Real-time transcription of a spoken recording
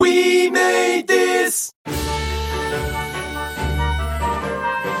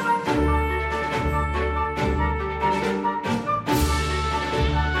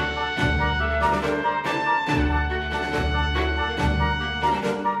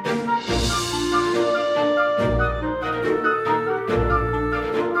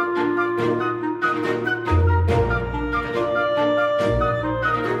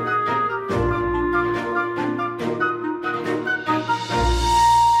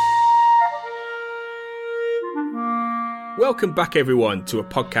Welcome back, everyone, to a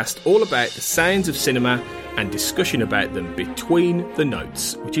podcast all about the sounds of cinema and discussion about them between the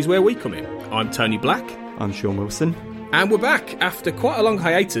notes, which is where we come in. I'm Tony Black. I'm Sean Wilson. And we're back after quite a long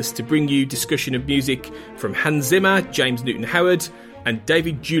hiatus to bring you discussion of music from Hans Zimmer, James Newton Howard and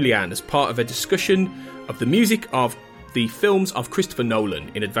David Julian as part of a discussion of the music of the films of Christopher Nolan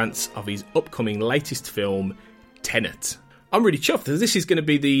in advance of his upcoming latest film, Tenet. I'm really chuffed. This is going to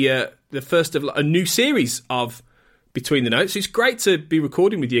be the first of a new series of Between the Notes. It's great to be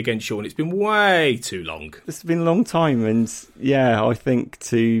recording with you again, Sean. It's been way too long. It's been a long time, and yeah, I think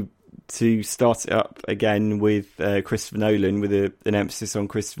to start it up again with Christopher Nolan, with an emphasis on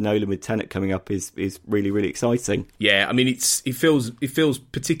Christopher Nolan with Tenet coming up, is really, really exciting. Yeah, I mean, it feels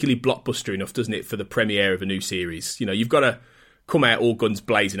particularly blockbuster enough, doesn't it, for the premiere of a new series? You know, you've got to come out all guns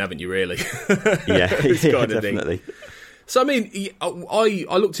blazing, haven't you? Really? Yeah, definitely. Thing. So, I mean,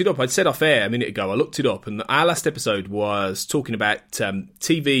 I looked it up. I'd said off air a minute ago. I looked it up, and our last episode was talking about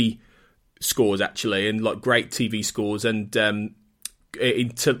TV scores, actually, and like great TV scores, and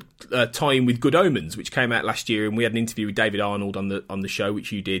into tying with Good Omens, which came out last year, and we had an interview with David Arnold on the show,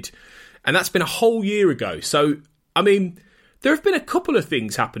 which you did, and that's been a whole year ago. So, I mean, there have been a couple of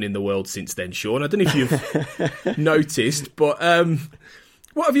things happen in the world since then, Sean. I don't know if you've noticed, but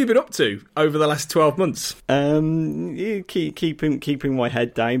what have you been up to over the last 12 months? Keeping my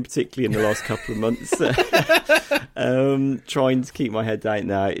head down, particularly in the last couple of months. Trying to keep my head down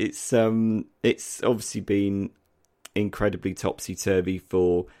now. It's obviously been incredibly topsy-turvy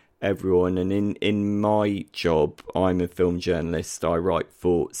for everyone, and in my job, I'm a film journalist. I write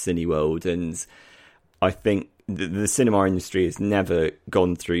for Cineworld, and I think the cinema industry has never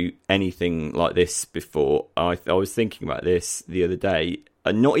gone through anything like this before. I was thinking about this the other day.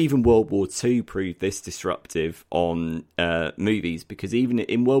 Not even World War II proved this disruptive on movies, because even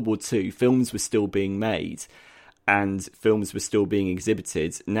in World War II, films were still being made and films were still being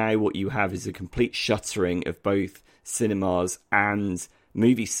exhibited. Now what you have is a complete shuttering of both cinemas and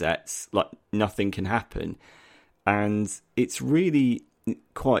movie sets, like nothing can happen. And it's really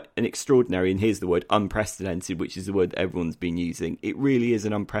quite an extraordinary, and here's the word, unprecedented, which is the word that everyone's been using. It really is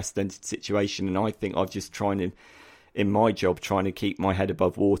an unprecedented situation, and I think I've just in my job, trying to keep my head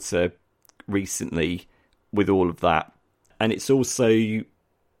above water recently with all of that. And it's also, you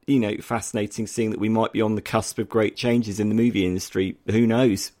know, fascinating seeing that we might be on the cusp of great changes in the movie industry. Who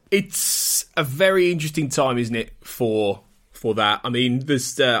knows? It's a very interesting time, isn't it, for that? I mean,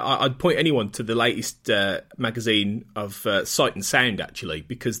 there's I'd point anyone to the latest magazine of Sight and Sound, actually,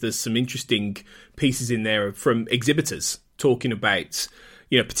 because there's some interesting pieces in there from exhibitors talking about,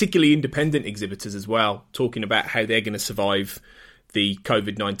 you know, particularly independent exhibitors as well, talking about how they're going to survive the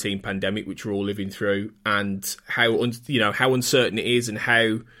COVID-19 pandemic, which we're all living through, and how uncertain it is, and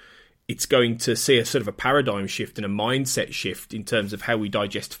how it's going to see a sort of a paradigm shift and a mindset shift in terms of how we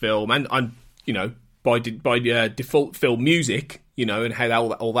digest film, and you know, by default, film music, you know, and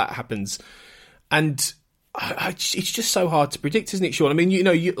how all that happens. And it's just so hard to predict, isn't it, Sean? I mean, you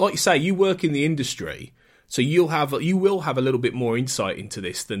know, like you say, you work in the industry, so you will have a little bit more insight into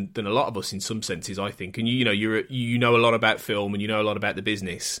this than a lot of us in some senses, I think. And you know a lot about film, and you know a lot about the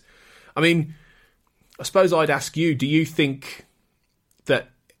business. I mean, I suppose I'd ask you: do you think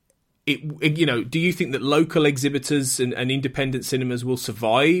that do you think that local exhibitors and independent cinemas will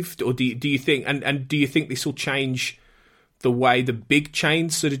survive, or do you think and do you think this will change the way the big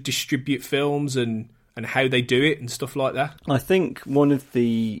chains sort of distribute films and how they do it and stuff like that? I think one of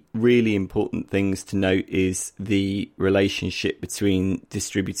the really important things to note is the relationship between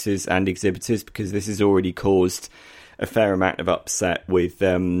distributors and exhibitors, because this has already caused a fair amount of upset with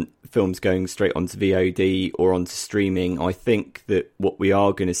films going straight onto VOD or onto streaming. I think that what we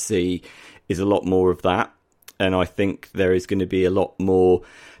are going to see is a lot more of that, and I think there is going to be a lot more.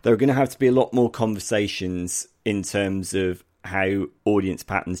 There are going to have to be a lot more conversations in terms of how audience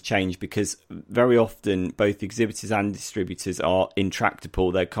patterns change, because very often both exhibitors and distributors are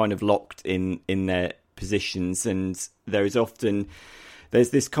intractable. They're kind of locked in their positions, and there's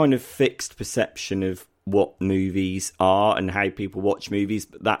this kind of fixed perception of what movies are and how people watch movies.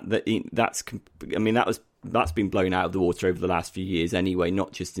 But that's been blown out of the water over the last few years anyway,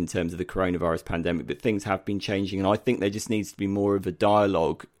 not just in terms of the coronavirus pandemic, but things have been changing, and I think there just needs to be more of a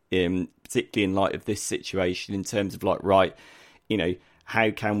dialogue, particularly in light of this situation, in terms of like, right, you know,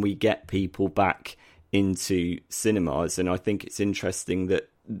 how can we get people back into cinemas? And I think it's interesting that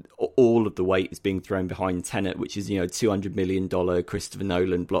all of the weight is being thrown behind Tenet, which is, you know, $200 million Christopher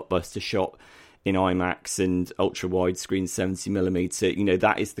Nolan blockbuster shot in IMAX and ultra widescreen 70mm. You know,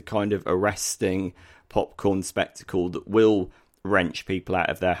 that is the kind of arresting popcorn spectacle that will wrench people out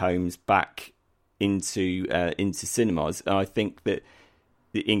of their homes back into cinemas. And I think that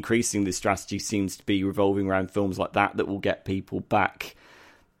increasing the strategy seems to be revolving around films like that will get people back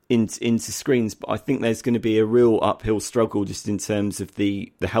into screens. But I think there's going to be a real uphill struggle just in terms of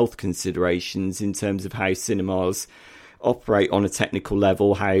the health considerations, in terms of how cinemas operate on a technical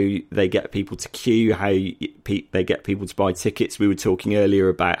level, how they get people to queue, how they get people to buy tickets. We were talking earlier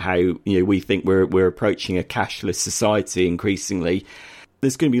about how we think we're approaching a cashless society increasingly.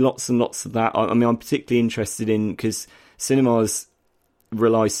 There's going to be lots and lots of that. I mean, I'm particularly interested in, because cinemas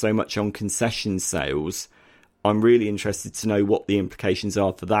rely so much on concession sales. I'm really interested to know what the implications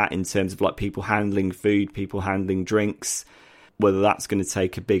are for that in terms of like people handling food, people handling drinks, whether that's going to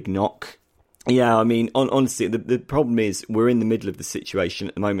take a big knock. Yeah, I mean, honestly, the problem is we're in the middle of the situation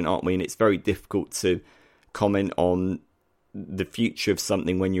at the moment, aren't we? And it's very difficult to comment on the future of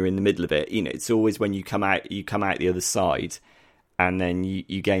something when you're in the middle of it. It's always when you come out the other side, and then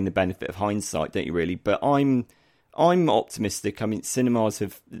you gain the benefit of hindsight, don't you? Really, but I'm optimistic. I mean,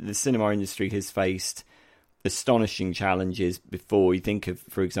 the cinema industry has faced astonishing challenges before. You think of,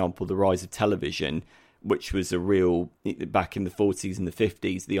 for example, the rise of television, which was a real, back in the 40s and the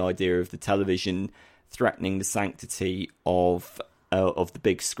 50s, the idea of the television threatening the sanctity of the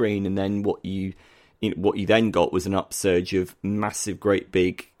big screen. And then what you then got was an upsurge of massive, great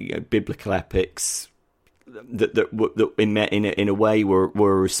big biblical epics that in a way were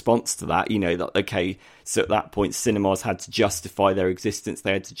a response to that. Okay, so at that point cinemas had to justify their existence.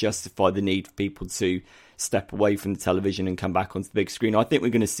 They had to justify the need for people to step away from the television and come back onto the big screen. I think we're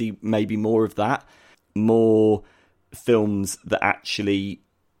going to see maybe more of that, more films that actually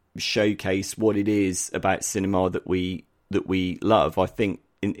showcase what it is about cinema that we love. I think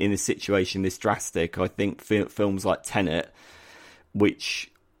in a situation this drastic, I think films like Tenet,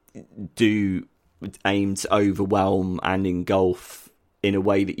 which do aim to overwhelm and engulf in a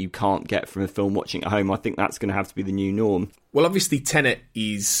way that you can't get from a film watching at home, I think that's going to have to be the new norm. Well, obviously Tenet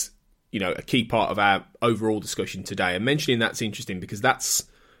is a key part of our overall discussion today, and mentioning that's interesting because that's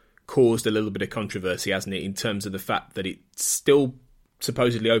caused a little bit of controversy, hasn't it, in terms of the fact that it's still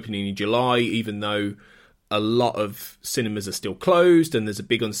supposedly opening in July, even though a lot of cinemas are still closed, and there's a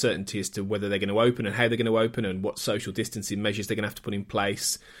big uncertainty as to whether they're going to open and how they're going to open and what social distancing measures they're going to have to put in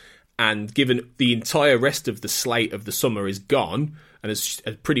place. And given the entire rest of the slate of the summer is gone and has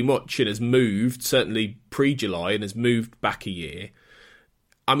pretty much has moved, certainly pre-July, and has moved back a year.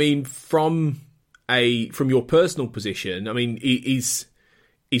 I mean, from your personal position, I mean, is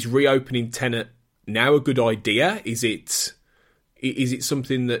reopening Tenet now a good idea? Is it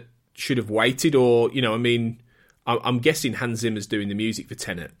something that should have waited, or I mean, I'm guessing Hans Zimmer's doing the music for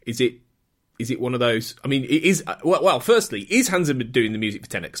Tenet. Is it one of those? I mean, it is. Well, firstly, is Hans Zimmer doing the music for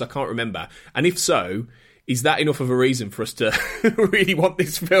Tenet? Because I can't remember. And if so, is that enough of a reason for us to really want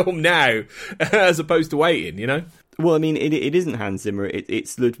this film now, as opposed to waiting? Well, I mean, it isn't Hans Zimmer.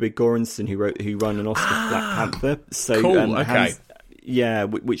 It's Ludwig Göransson who won an Oscar for Black Panther. So, cool. Okay.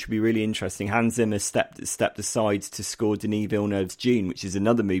 Which would be really interesting. Hans Zimmer stepped aside to score Denis Villeneuve's Dune, which is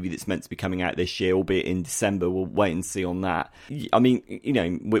another movie that's meant to be coming out this year, albeit in December. We'll wait and see on that. I mean,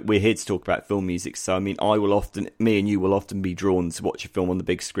 we're here to talk about film music, so I mean, me and you will often be drawn to watch a film on the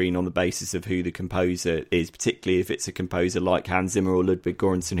big screen on the basis of who the composer is, particularly if it's a composer like Hans Zimmer or Ludwig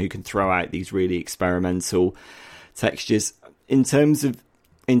Göransson who can throw out these really experimental textures. In terms of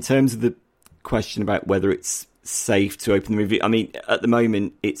the question about whether it's safe to open the movie, I mean, at the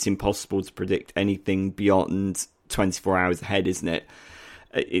moment it's impossible to predict anything beyond 24 hours ahead, isn't it?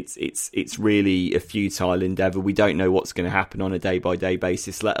 It's really a futile endeavour. We don't know what's going to happen on a day-by-day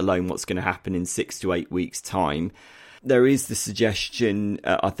basis, let alone what's going to happen in 6 to 8 weeks' time. There is the suggestion,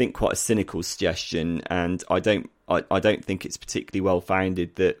 I think quite a cynical suggestion, and I don't think it's particularly well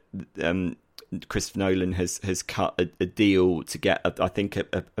founded, that Christopher Nolan has cut a deal to get, I think,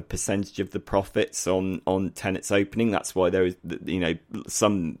 a percentage of the profits on Tenet's opening. That's why there is,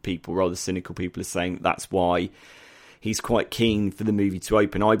 some people, rather cynical people, are saying that's why he's quite keen for the movie to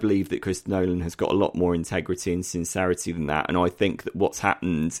open. I believe that Christopher Nolan has got a lot more integrity and sincerity than that, and I think that what's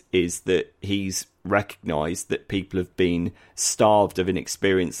happened is that he's recognised that people have been starved of an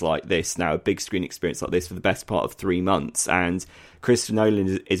experience like this, now a big screen experience like this, for the best part of 3 months. And Christopher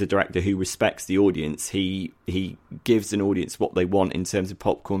Nolan is a director who respects the audience. He gives an audience what they want in terms of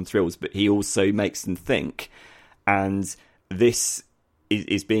popcorn thrills, but he also makes them think. And this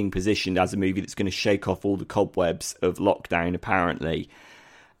is being positioned as a movie that's going to shake off all the cobwebs of lockdown, apparently.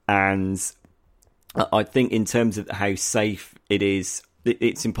 And I think in terms of how safe it is,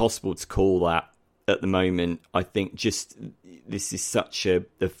 it's impossible to call that at the moment. I think just this is such a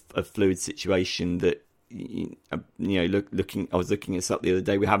fluid situation that looking, I was looking this up the other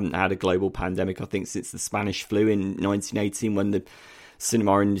day. We haven't had a global pandemic, I think, since the Spanish flu in 1918, when the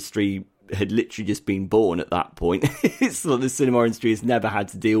cinema industry had literally just been born at that point. It's like the cinema industry has never had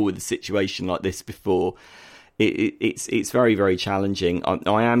to deal with a situation like this before. It's very, very challenging.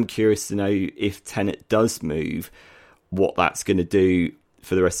 I am curious to know if Tenet does move, what that's going to do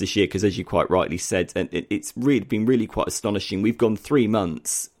for the rest of this year, because as you quite rightly said, and it's really been really quite astonishing. We've gone 3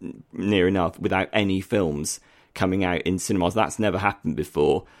 months, near enough, without any films coming out in cinemas. That's never happened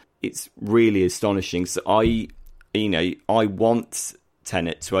before. It's really astonishing. So I want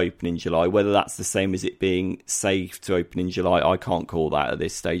Tenet to open in July. Whether that's the same as it being safe to open in July, I can't call that at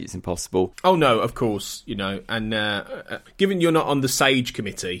this stage. It's impossible. Oh no, of course, and given you're not on the SAGE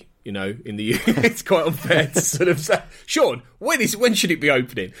committee, in the UK, it's quite unfair to sort of say, Sean, when should it be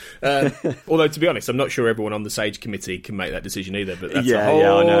opening? Although, to be honest, I'm not sure everyone on the SAGE committee can make that decision either, but that's a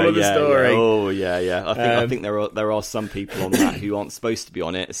whole other story. Yeah. Oh, yeah. I think there are some people on that who aren't supposed to be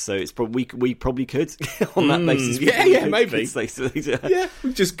on it, so it's probably we probably could on that basis. Yeah, maybe. Yeah,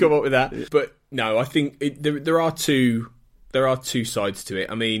 we've just come up with that. But no, I think there are two sides to it.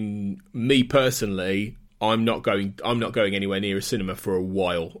 I mean, me personally, I'm not going anywhere near a cinema for a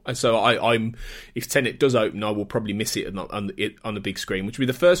while, and so I'm. If Tenet does open, I will probably miss it on the big screen, which will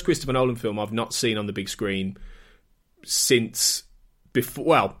be the first Christopher Nolan film I've not seen on the big screen since before.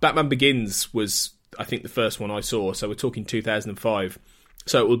 Well, Batman Begins was, I think, the first one I saw, so we're talking 2005.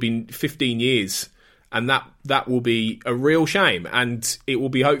 So it will be 15 years, and that will be a real shame, and it will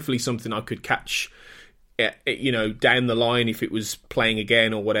be hopefully something I could catch, down the line if it was playing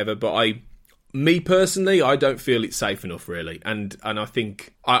again or whatever. But me personally, I don't feel it's safe enough, really. And I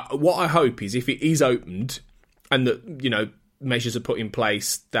think what I hope is if it is opened and that, measures are put in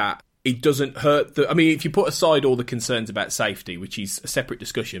place that it doesn't hurt if you put aside all the concerns about safety, which is a separate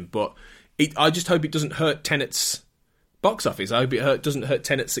discussion, but I just hope it doesn't hurt Tenet's box office. I hope it doesn't hurt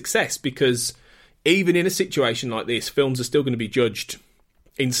Tenet's success, because even in a situation like this, films are still going to be judged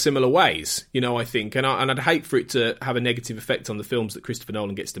in similar ways, I think, and I'd hate for it to have a negative effect on the films that Christopher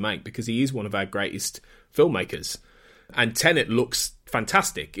Nolan gets to make, because he is one of our greatest filmmakers. And Tenet looks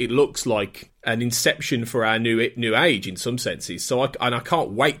fantastic. It looks like an inception for our new age in some senses. So I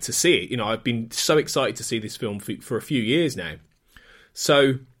can't wait to see it. I've been so excited to see this film for a few years now.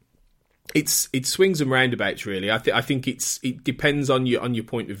 So it swings and roundabouts, really. I think it depends on your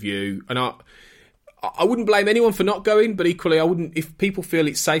point of view, and I wouldn't blame anyone for not going, but equally I wouldn't, if people feel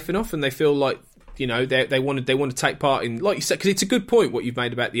it's safe enough and they feel like, they want to take part in, like you said, because it's a good point what you've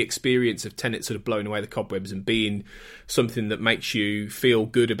made about the experience of Tenet sort of blowing away the cobwebs and being something that makes you feel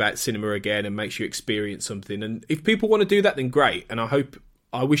good about cinema again and makes you experience something. And if people want to do that, then great. And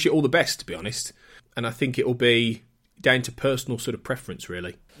I wish it all the best, to be honest. And I think it'll be down to personal sort of preference,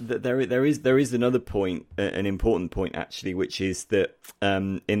 really. There is another point, an important point actually, which is that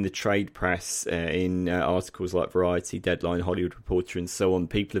in the trade press, in articles like Variety, Deadline, Hollywood Reporter, and so on,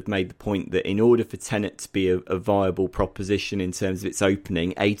 people have made the point that in order for Tenet to be a viable proposition in terms of its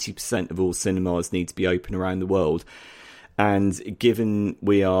opening, 80% of all cinemas need to be open around the world. And given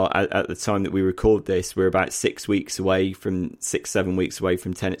we are, at the time that we record this, we're about 7 weeks away from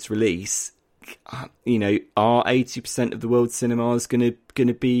Tenet's release. Are 80% of the world's cinemas going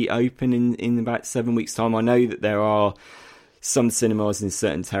to be open in about 7 weeks' time? I know that there are some cinemas in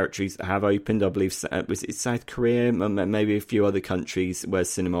certain territories that have opened. I believe was it South Korea, maybe a few other countries where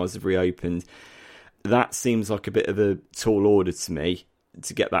cinemas have reopened. That seems like a bit of a tall order to me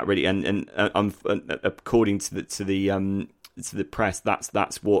to get that ready. And according to the press,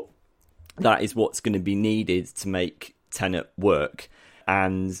 that is what's going to be needed to make Tenet work.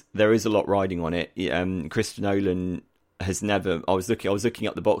 And there is a lot riding on it. Christopher Nolan has never. I was looking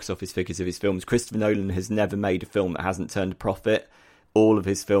up the box office figures of his films. Christopher Nolan has never made a film that hasn't turned a profit. All of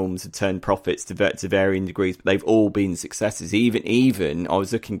his films have turned profits to varying degrees, but they've all been successes. Even I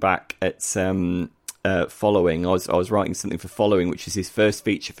was looking back at Following. I was writing something for Following, which is his first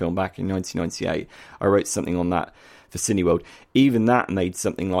feature film back in 1998. I wrote something on that for Cineworld. Even that made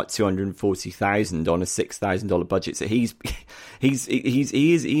something like $240,000 on a $6,000 budget. So he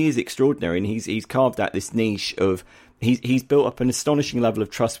is extraordinary, and he's carved out this niche of. He's built up an astonishing level of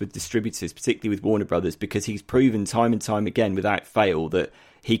trust with distributors, particularly with Warner Brothers, because he's proven time and time again, without fail, that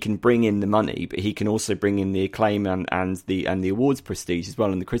he can bring in the money, but he can also bring in the acclaim and the awards prestige as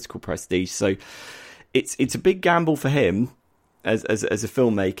well, and the critical prestige. So it's a big gamble for him as a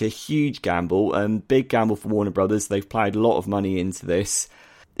filmmaker, huge gamble, and big gamble for Warner Brothers. They've ploughed a lot of money into this.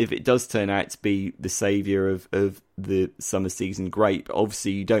 If it does turn out to be the saviour of the summer season, great. But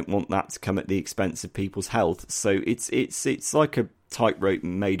obviously, you don't want that to come at the expense of people's health. So it's like tightrope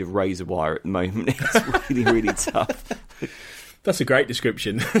made of razor wire at the moment. It's really, really tough. That's a great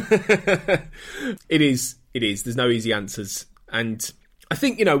description. It is. There's no easy answers. And I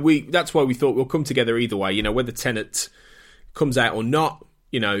think, that's why we thought we'll come together either way. Whether Tenet comes out or not,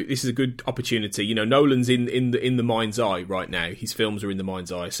 this is a good opportunity. Nolan's in the mind's eye right now. His films are in the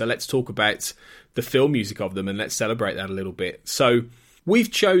mind's eye. So let's talk about the film music of them and let's celebrate that a little bit. So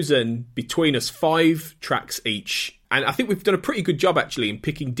we've chosen between us 5 tracks each. And I think we've done a pretty good job, actually, in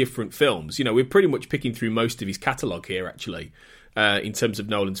picking different films. We're pretty much picking through most of his catalogue here, actually, in terms of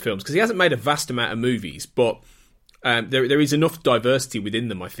Nolan's films. Because he hasn't made a vast amount of movies, but there is enough diversity within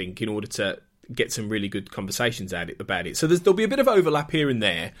them, I think, in order to get some really good conversations about it. So there'll be a bit of overlap here and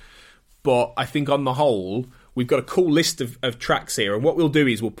there. But I think on the whole, we've got a cool list of tracks here. And what we'll do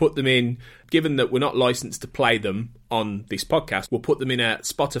is we'll put them in, given that we're not licensed to play them on this podcast, we'll put them in a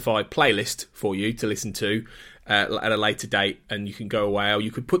Spotify playlist for you to listen to at a later date, and you can go away, or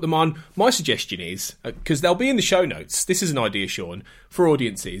you could put them on. My suggestion is, because they'll be in the show notes, this is an idea, Sean, for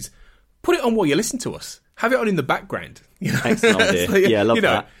audiences, put it on while you listen to us. Have it on in the background. Excellent idea. So, yeah, I love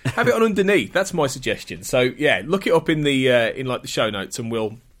that. Have it on underneath. That's my suggestion. So yeah, look it up in the the show notes,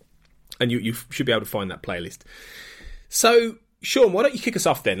 and you should be able to find that playlist. So Sean, why don't you kick us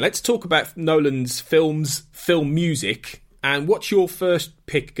off then? Let's talk about Nolan's film music. And what's your first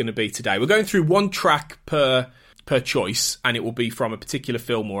pick going to be today? We're going through 1 track per choice, and it will be from a particular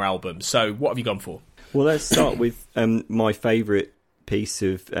film or album. So what have you gone for? Well, let's start with my favourite piece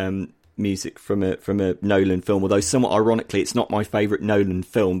of music from a Nolan film. Although somewhat ironically, it's not my favourite Nolan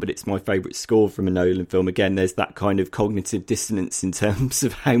film, but it's my favourite score from a Nolan film. Again, there's that kind of cognitive dissonance in terms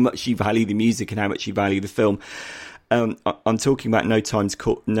of how much you value the music and how much you value the film. I'm talking about No Time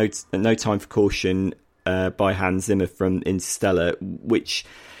for Caution by Hans Zimmer from Interstellar, which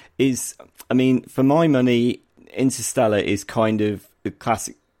is, for my money, Interstellar is kind of a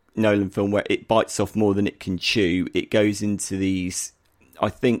classic Nolan film where it bites off more than it can chew. It goes into these, I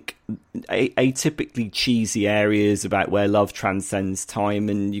think, atypically cheesy areas about where love transcends time,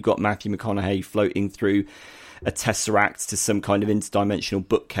 and you've got Matthew McConaughey floating through a tesseract to some kind of interdimensional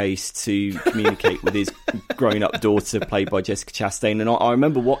bookcase to communicate with his grown-up daughter, played by Jessica Chastain. And I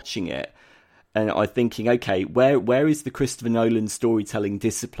remember watching it, and I'm thinking, okay, where is the Christopher Nolan storytelling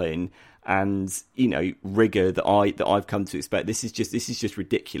discipline and rigor that I've come to expect? This is just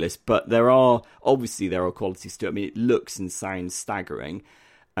ridiculous. But there are qualities to it. It looks and sounds staggering,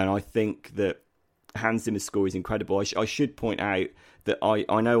 and I think that Hans Zimmer's score is incredible. I should point out that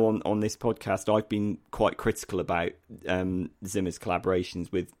I know on this podcast I've been quite critical about Zimmer's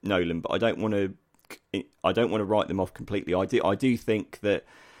collaborations with Nolan, but I don't want to write them off completely. I do think that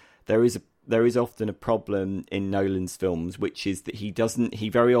there is often a problem in Nolan's films, which is that he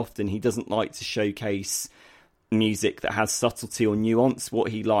very often doesn't like to showcase music that has subtlety or nuance. What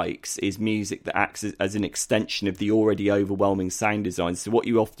he likes is music that acts as an extension of the already overwhelming sound design. So what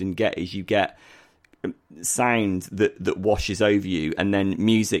you often get is you get sound that washes over you, and then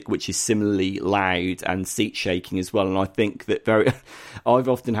music which is similarly loud and seat shaking as well. And I think that I've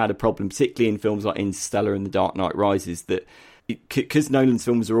often had a problem, particularly in films like Interstellar and The Dark Knight Rises, that because Nolan's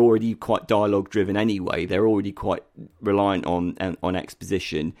films are already quite dialogue driven anyway, they're already quite reliant on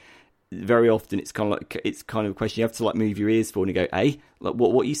exposition. Very often it's kind of a question you have to move your ears for and you go, hey,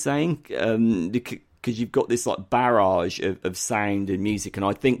 what are you saying? Because you've got this barrage of sound and music, and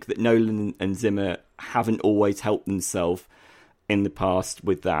I think that Nolan and Zimmer haven't always helped themselves in the past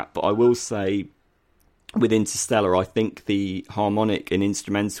with that. But I will say, with Interstellar, I think the harmonic and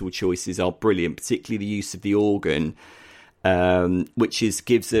instrumental choices are brilliant, particularly the use of the organ, which does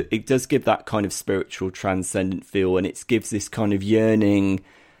give that kind of spiritual, transcendent feel, and it gives this kind of yearning,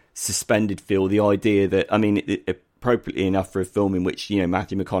 suspended feel. The idea that, appropriately enough for a film in which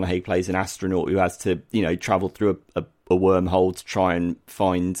Matthew McConaughey plays an astronaut who has to travel through a wormhole to try and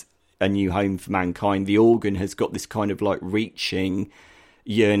find a new home for mankind, the organ has got this kind of reaching,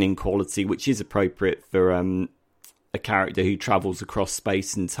 yearning quality, which is appropriate for a character who travels across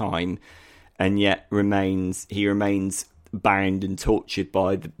space and time, and yet remains bound and tortured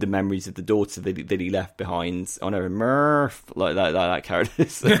by the memories of the daughter that he left behind. I know, Murph, like that character.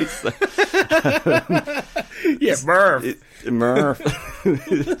 Yeah, Murph.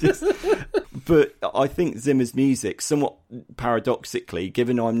 But I think Zimmer's music, somewhat paradoxically,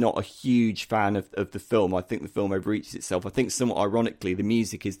 given I'm not a huge fan of the film, I think the film overreaches itself. I think somewhat ironically, the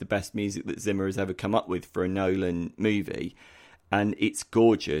music is the best music that Zimmer has ever come up with for a Nolan movie. And it's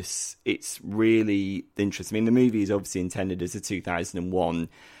gorgeous. It's really interesting. The movie is obviously intended as a 2001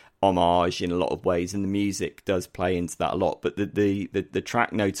 homage in a lot of ways, and the music does play into that a lot. But the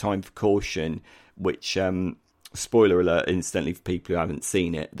track "No Time for Caution," which spoiler alert, incidentally, for people who haven't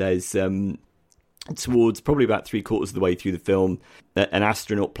seen it, there's towards probably about 3/4 of the way through the film, an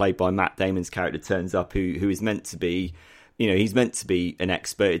astronaut played by Matt Damon's character turns up, who is meant to be, he's meant to be an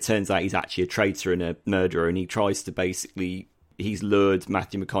expert. It turns out he's actually a traitor and a murderer, and he tries to basically, he's lured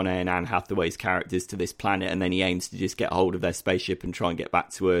Matthew McConaughey and Anne Hathaway's characters to this planet, and then he aims to just get hold of their spaceship and try and get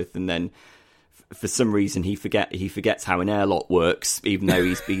back to Earth, and then for some reason he forgets how an airlock works, even though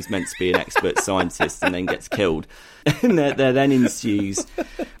he's meant to be an expert scientist, and then gets killed. And there then ensues,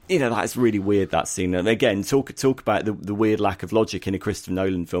 that's really weird, that scene. And again, talk about the weird lack of logic in a Christopher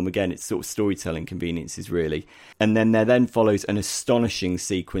Nolan film. Again, it's sort of storytelling conveniences, really. And then there then follows an astonishing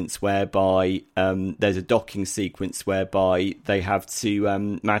sequence whereby there's a docking sequence whereby they have to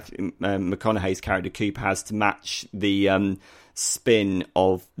McConaughey's character Cooper has to match the spin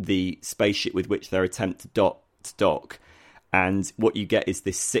of the spaceship with which they're attempting to dock, and what you get is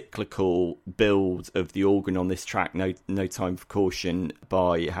this cyclical build of the organ on this track, No Time for Caution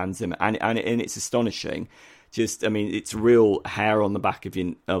by Hans Zimmer, and it's astonishing. It's real hair on the back of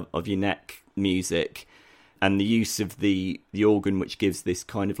your neck music, and the use of the organ, which gives this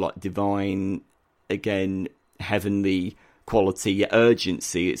kind of like divine, again, heavenly quality, yet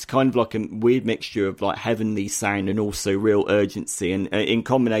urgency. It's kind of like a weird mixture of like heavenly sound and also real urgency, and in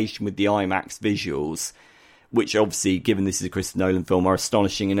combination with the IMAX visuals, which obviously, given this is a Christopher Nolan film, are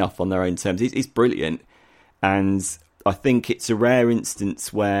astonishing enough on their own terms. It's brilliant, and I think it's a rare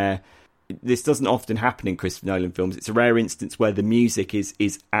instance where this doesn't often happen in Christopher Nolan films. It's a rare instance where the music is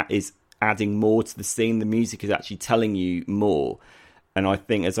adding more to the scene. The music is actually telling you more, and I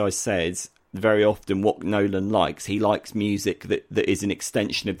think, as I said, very often what Nolan likes, he likes music that is an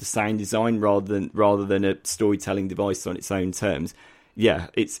extension of the sound design rather than a storytelling device on its own terms. Yeah,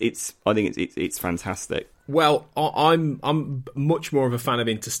 I think it's fantastic. Well, I'm much more of a fan of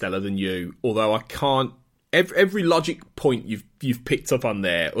Interstellar than you, although I can't. Every logic point you've picked up on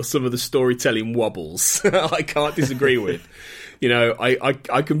there, or some of the storytelling wobbles, I can't disagree with.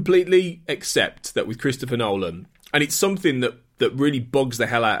 I completely accept that with Christopher Nolan, and it's something that really bugs the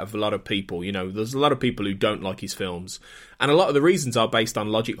hell out of a lot of people. There's a lot of people who don't like his films, and a lot of the reasons are based on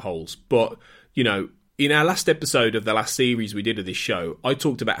logic holes. But, in our last episode of the last series we did of this show, I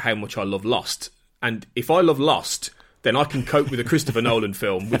talked about how much I love Lost. And if I love Lost, then I can cope with a Christopher Nolan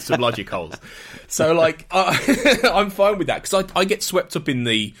film with some logic holes. So, I'm fine with that, because I get swept up in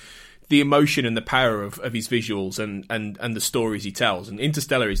the emotion and the power of his visuals and the stories he tells. And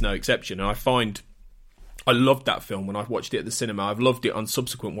Interstellar is no exception. And I loved that film when I watched it at the cinema. I've loved it on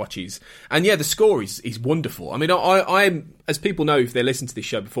subsequent watches. And yeah, the score is wonderful. I mean, I'm, as people know if they listened to this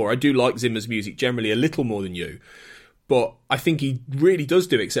show before, I do like Zimmer's music generally a little more than you. But I think he really does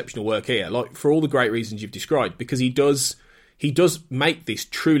do exceptional work here, like for all the great reasons you've described, because he does make this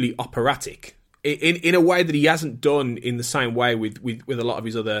truly operatic in a way that he hasn't done in the same way with a lot of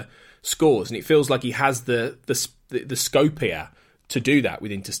his other scores. And it feels like he has the scope here to do that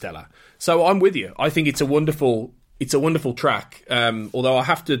with Interstellar. So I'm with you. I think it's a wonderful track. Although I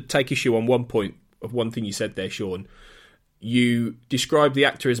have to take issue on one point of one thing you said there, Sean. You described the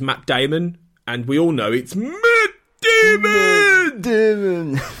actor as Matt Damon, and we all know it's Matt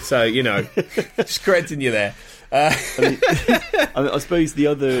Damon. So just correcting you there. I suppose the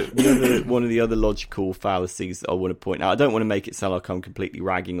other one of the other logical fallacies that I want to point out. I don't want to make it sound like I'm completely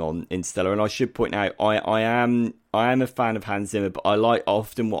ragging on Interstellar, and I should point out I am a fan of Hans Zimmer, but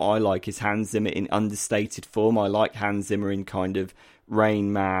what I like is Hans Zimmer in understated form. I like Hans Zimmer in kind of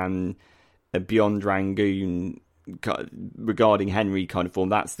Rain Man, Beyond Rangoon, regarding Henry kind of form.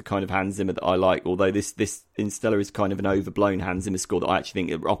 That's the kind of Hans Zimmer that I like, although this Interstellar is kind of an overblown Hans Zimmer score that I actually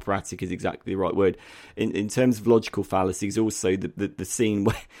think operatic is exactly the right word. In terms of logical fallacies, also the scene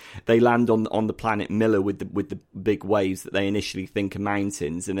where they land on the planet Miller with the big waves that they initially think are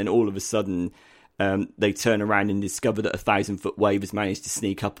mountains, and then all of a sudden they turn around and discover that a 1,000-foot wave has managed to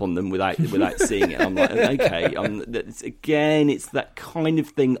sneak up on them without seeing it. I'm like, okay, it's that kind of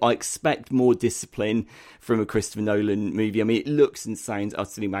thing. I expect more discipline from a Christopher Nolan movie. I mean, it looks and sounds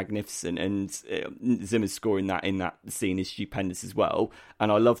utterly magnificent, and Zimmer's score in that scene is stupendous as well.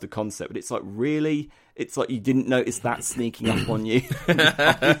 And I love the concept, but it's like, really? It's like you didn't notice that sneaking up on you.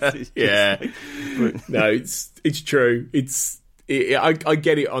 Yeah. No, it's true. I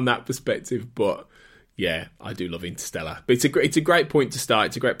get it on that perspective, but yeah, I do love Interstellar. But it's a great point to start.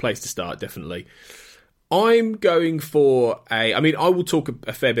 It's a great place to start, definitely. I'm going for I will talk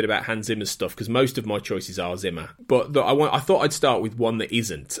a fair bit about Hans Zimmer's stuff, because most of my choices are Zimmer. But I thought I'd start with one that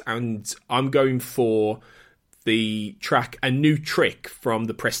isn't, and I'm going for the track A New Trick from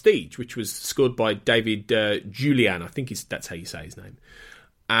The Prestige, which was scored by David Julian. I think that's how you say his name.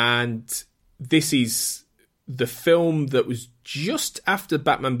 And this is the film that was just after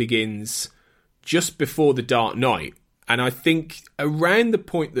Batman Begins, just before The Dark Knight. And I think around the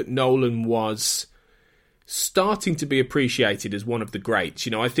point that Nolan was starting to be appreciated as one of the greats.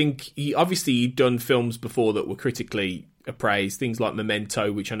 I think he'd done films before that were critically appraised, things like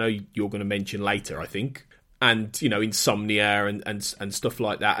Memento, which I know you're going to mention later, I think, and Insomnia and stuff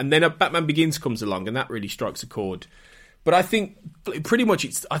like that. And then Batman Begins comes along, and that really strikes a chord. But I think pretty much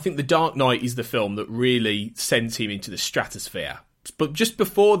I think The Dark Knight is the film that really sends him into the stratosphere. But just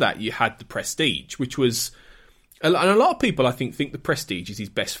before that, you had The Prestige, which was, and a lot of people I think The Prestige is his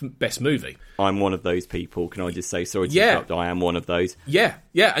best movie. I'm one of those people. Can I just say, sorry to interrupt, I am one of those. Yeah,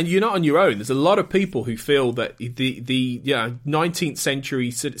 and you're not on your own. There's a lot of people who feel that the 19th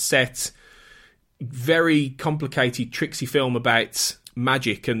century set, very complicated, tricksy film about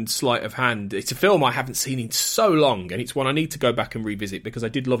magic and sleight of hand. It's a film I haven't seen in so long, and it's one I need to go back and revisit because I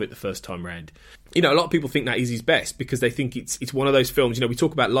did love it the first time round. A lot of people think that is his best because they think it's one of those films. We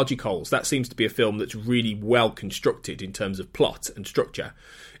talk about logic holes. That seems to be a film that's really well constructed in terms of plot and structure,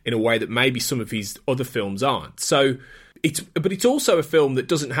 in a way that maybe some of his other films aren't. So but it's also a film that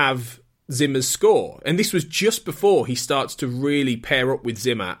doesn't have Zimmer's score, and this was just before he starts to really pair up with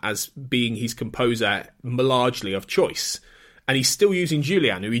Zimmer as being his composer largely of choice. And he's still using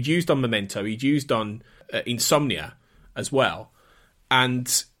Julian, who he'd used on Memento, he'd used on Insomnia as well.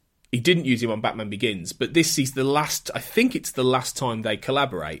 And he didn't use him on Batman Begins. But this is I think it's the last time they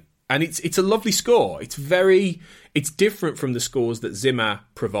collaborate. And it's a lovely score. It's different from the scores that Zimmer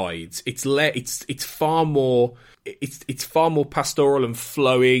provides. It's far more pastoral and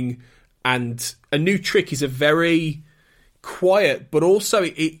flowing. And A New Trick is a very quiet, but also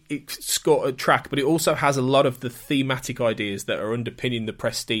it's got a track, but it also has a lot of the thematic ideas that are underpinning The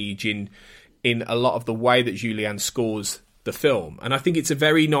Prestige in a lot of the way that Julian scores the film. And I think it's a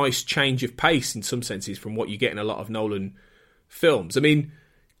very nice change of pace in some senses from what you get in a lot of Nolan films. I mean,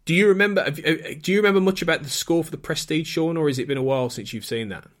 do you remember much about the score for The Prestige, Sean, or has it been a while since you've seen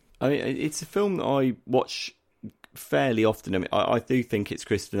that? I mean, it's a film that I watch fairly often. I mean, I do think it's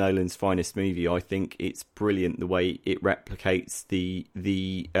Christopher Nolan's finest movie. I think it's brilliant the way it replicates the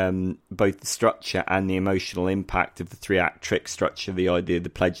both the structure and the emotional impact of the 3-act trick structure, the idea, the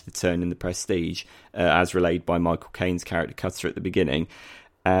pledge, the turn, and The Prestige, as relayed by Michael Caine's character Cutter at the beginning.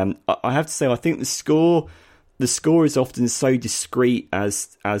 I have to say, I think the score is often so discreet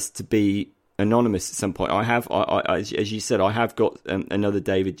as to be anonymous at some point. As you said, I have got another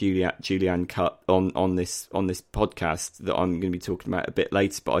David Julian cut on this podcast that I'm going to be talking about a bit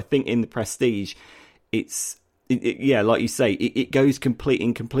later. But I think in The Prestige, like you say, it goes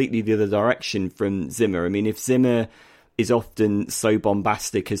completely the other direction from Zimmer. I mean, if Zimmer is often so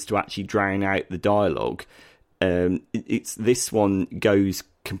bombastic as to actually drown out the dialogue, this one goes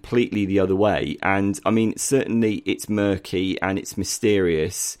completely the other way. And I mean, certainly it's murky and it's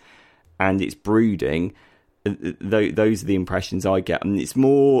mysterious and it's brooding. Those are the impressions I get, and this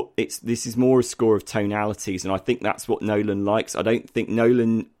is more a score of tonalities, and I think that's what Nolan likes. I don't think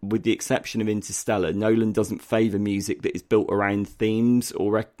Nolan, with the exception of Interstellar, Nolan doesn't favour music that is built around themes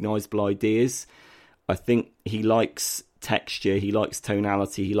or recognisable ideas. I think he likes texture, he likes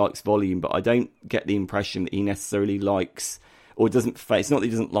tonality, he likes volume, but I don't get the impression that he necessarily likes, or doesn't. It's not that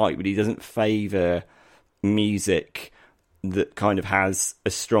he doesn't like, but he doesn't favour music that kind of has a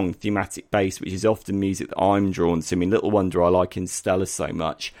strong thematic base, which is often music that I'm drawn to. I mean, Little Wonder I like Interstellar so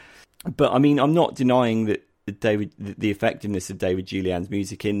much. But I mean, I'm not denying that the effectiveness of David Julian's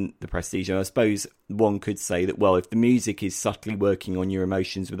music in The Prestige. And I suppose one could say that, well, if the music is subtly working on your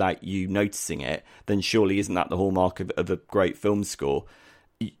emotions without you noticing it, then surely isn't that the hallmark of a great film score?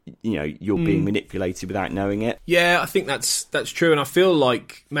 You're being manipulated without knowing it. Yeah, I think that's true. And I feel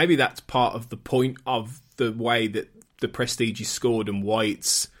like maybe that's part of the point of the way that The Prestige is scored and why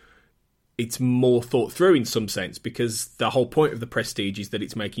it's more thought through in some sense, because the whole point of The Prestige is that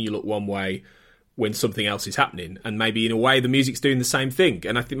it's making you look one way when something else is happening, and maybe in a way the music's doing the same thing,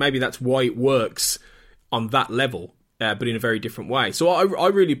 and I think maybe that's why it works on that level, but in a very different way. So I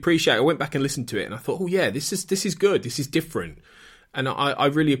really appreciate it. I went back and listened to it and I thought, oh yeah, this is good, this is different, and I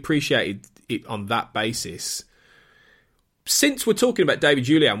really appreciated it on that basis. Since we're talking about David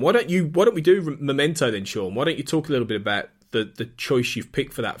Julian, why don't we do Memento then, Sean? Why don't you talk a little bit about the choice you've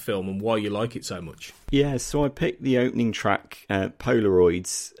picked for that film and why you like it so much? Yeah, so I picked the opening track,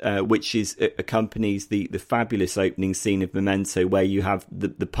 Polaroids, which accompanies the fabulous opening scene of Memento, where you have the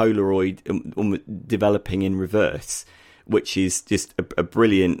Polaroid developing in reverse, which is just a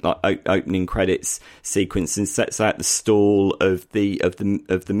brilliant opening credits sequence and sets out the stall of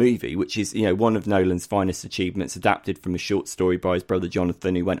the movie, which is one of Nolan's finest achievements, adapted from a short story by his brother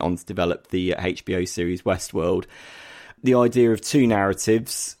Jonathan, who went on to develop the HBO series Westworld. The idea of two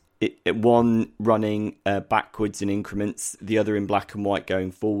narratives, one running backwards in increments, the other in black and white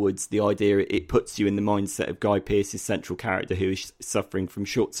going forwards. The idea, it puts you in the mindset of Guy Pearce's central character, who is suffering from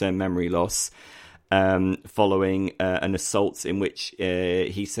short-term memory loss following an assault in which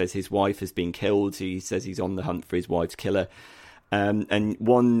he says his wife has been killed. He says he's on the hunt for his wife's killer. And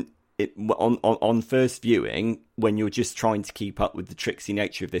on first viewing, when you're just trying to keep up with the tricksy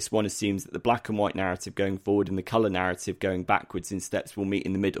nature of this, one assumes that the black and white narrative going forward and the colour narrative going backwards in steps will meet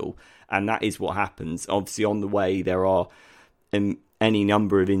in the middle. And that is what happens. Obviously, on the way, there are any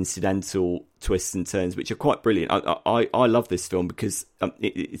number of incidental twists and turns, which are quite brilliant. I love this film because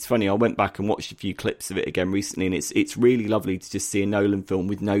it's funny. I went back and watched a few clips of it again recently, and it's really lovely to just see a Nolan film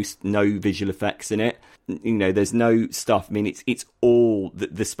with no visual effects in it. There's no stuff. I mean, it's all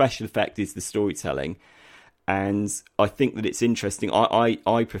the special effect is the storytelling, and I think that it's interesting.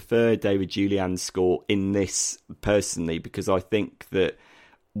 I prefer David Julian's score in this personally, because I think that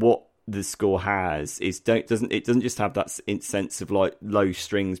what the score has is doesn't just have that sense of like low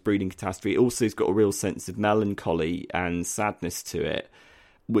strings brooding catastrophe. It also has got a real sense of melancholy and sadness to it,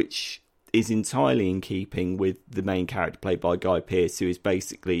 which is entirely in keeping with the main character played by Guy Pearce, who is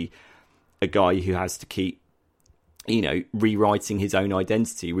basically a guy who has to keep rewriting his own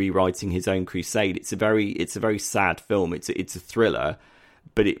identity, rewriting his own crusade. It's a very sad film. It's a thriller,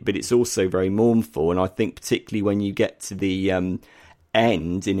 but it's also very mournful. And I think particularly when you get to the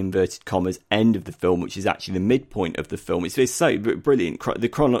end, in inverted commas, end of the film, which is actually the midpoint of the film, it's so brilliant. The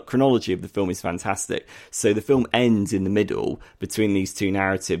chronology of the film is fantastic. So the film ends in the middle between these two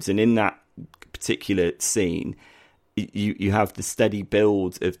narratives, and in that particular scene, you have the steady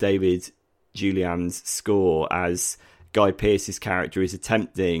build of David Julian's score as Guy Pearce's character is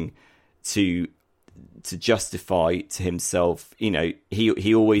attempting to justify to himself,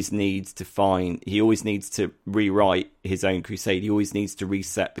 he always needs to rewrite his own crusade. He always needs to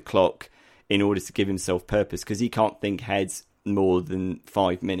reset the clock in order to give himself purpose, because he can't think ahead more than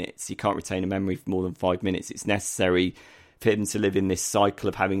 5 minutes. He can't retain a memory for more than 5 minutes. It's necessary for him to live in this cycle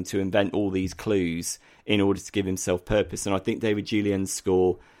of having to invent all these clues in order to give himself purpose. And I think David Julian's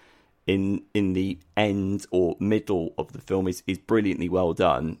score in the end or middle of the film is brilliantly well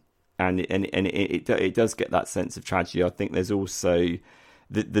done, and it does get that sense of tragedy. I think there's also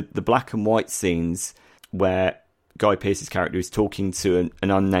the black and white scenes where Guy Pearce's character is talking to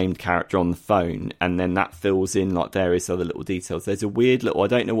an unnamed character on the phone, and then that fills in like various other little details. There's a weird little, I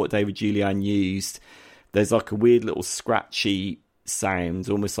don't know what David Julian used, there's like a weird little scratchy sound,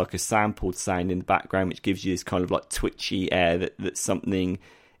 almost like a sampled sound in the background, which gives you this kind of like twitchy air that something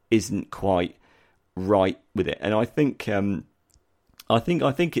isn't quite right with it. And I think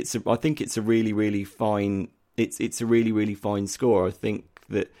it's a really, really fine. It's a really, really fine score. I think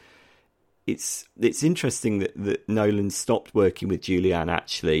that it's interesting that Nolan stopped working with Julian.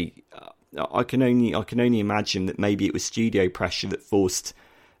 Actually, I can only imagine that maybe it was studio pressure that forced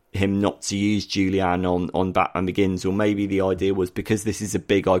him not to use Julian on Batman Begins, or maybe the idea was because this is a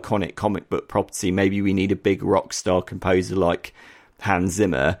big iconic comic book property, maybe we need a big rock star composer like Hans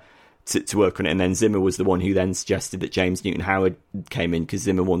Zimmer to work on it. And then Zimmer was the one who then suggested that James Newton Howard came in because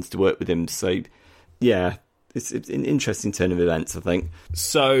Zimmer wanted to work with him. So yeah, it's an interesting turn of events, I think.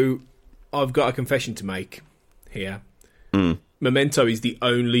 So I've got a confession to make here. Memento is the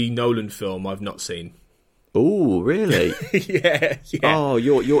only Nolan film I've not seen. Oh, really? yeah. Oh,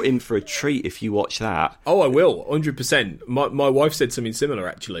 you're in for a treat if you watch that. Oh, I will, 100%. My wife said something similar,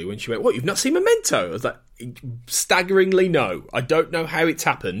 actually, when she went, "What, you've not seen Memento?" I was like, staggeringly no. I don't know how it's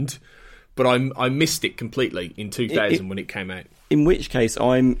happened, but I missed it completely in 2000 when it came out. In which case,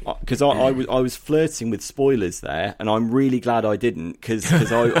 I was flirting with spoilers there, and I'm really glad I didn't, because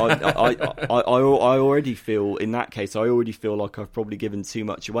I already feel, in that case, I already feel like I've probably given too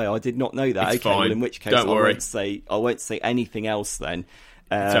much away. I did not know that. It's fine. Well, in which case, I won't say anything else then.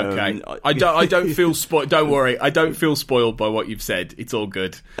 It's okay. I don't feel spoiled. Don't worry. I don't feel spoiled by what you've said. It's all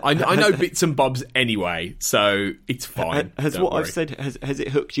good. I know bits and bobs anyway, so it's fine. Has what I've said has it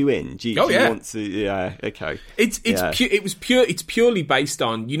hooked you in? Do you want to? Yeah. Okay. It's purely based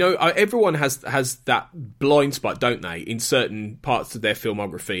on, everyone has that blind spot, don't they, in certain parts of their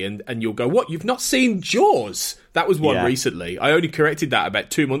filmography, and you'll go, "What? You've not seen Jaws?" That was one recently. I only corrected that about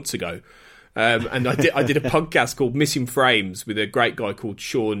 2 months ago. And I did a podcast called Missing Frames with a great guy called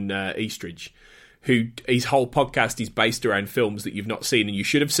Sean Eastridge, who his whole podcast is based around films that you've not seen and you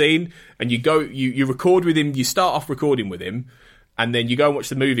should have seen. And you record with him, you start off recording with him, and then you go and watch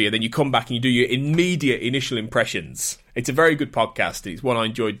the movie, and then you come back and you do your immediate initial impressions. It's a very good podcast. It's one I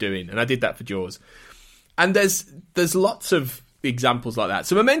enjoyed doing, and I did that for Jaws. And there's lots of examples like that.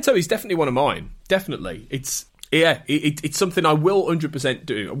 So Memento is definitely one of mine. Definitely. It's something I will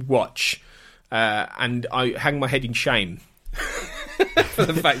 100% watch, and I hang my head in shame for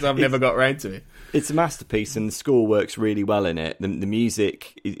the fact that I've never got around to it. It's a masterpiece, and the score works really well in it. The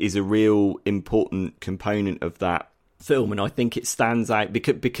music is a real important component of that film, and I think it stands out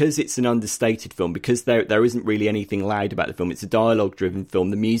because it's an understated film, because there isn't really anything loud about the film. It's a dialogue-driven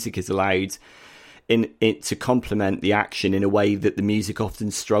film. The music is allowed in it to complement the action in a way that the music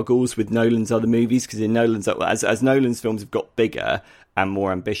often struggles with Nolan's other movies, because in Nolan's, as Nolan's films have got bigger and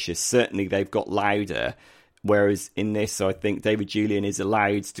more ambitious, certainly they've got louder, whereas in this, I think David Julian is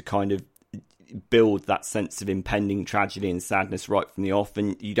allowed to kind of build that sense of impending tragedy and sadness right from the off,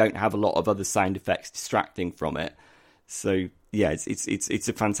 and you don't have a lot of other sound effects distracting from it. So yeah, it's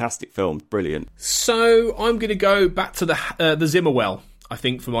a fantastic film, brilliant. So I'm going to go back to the Zimmer well, I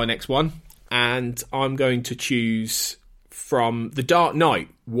think, for my next one, and I'm going to choose from The Dark Knight.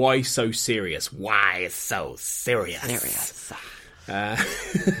 Why so serious? Why so serious?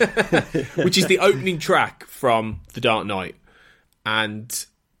 Which is the opening track from The Dark Knight, and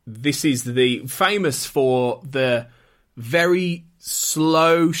this is the famous for the very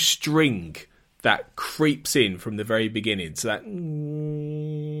slow string that creeps in from the very beginning. So that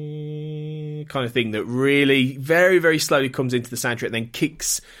kind of thing that really very, very slowly comes into the soundtrack and then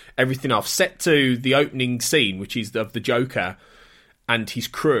kicks everything off. Set to the opening scene, which is of the Joker and his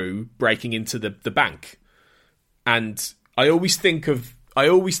crew breaking into the bank. And I always think of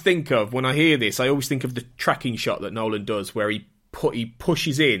when I hear this, I always think of the tracking shot that Nolan does, where he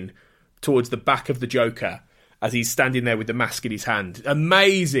pushes in towards the back of the Joker as he's standing there with the mask in his hand.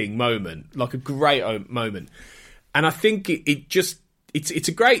 Amazing moment, like a great moment. And I think it's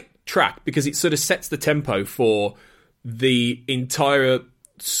a great track because it sort of sets the tempo for the entire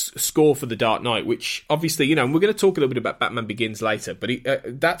score for The Dark Knight, which obviously, you know, and we're going to talk a little bit about Batman Begins later, but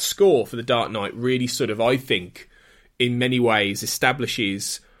that score for The Dark Knight really sort of, I think, in many ways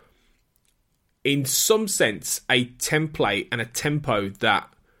establishes, in some sense, a template and a tempo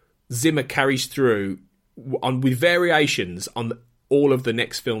that Zimmer carries through with variations on all of the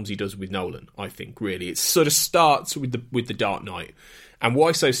next films he does with Nolan. I think really it sort of starts with the Dark Knight, and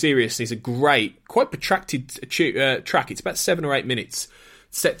Why So Serious is a great, quite protracted track. It's about 7 or 8 minutes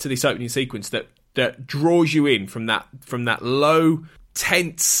set to this opening sequence that draws you in from that low,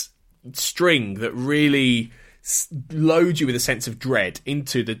 tense string that really loads you with a sense of dread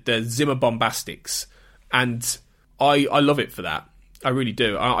into the Zimmer bombastics, and I love it for that. I really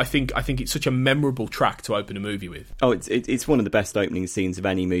do. I think it's such a memorable track to open a movie with. Oh, it's one of the best opening scenes of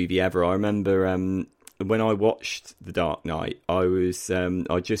any movie ever. I remember when I watched The Dark Knight, I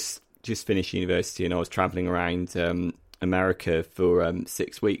just finished university and I was travelling around America for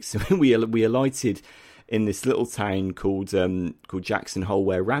 6 weeks. we alighted in this little town called Jackson Hole,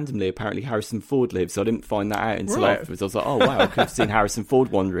 where randomly apparently Harrison Ford lives. So I didn't find that out until afterwards. I was like, oh wow, I could have seen Harrison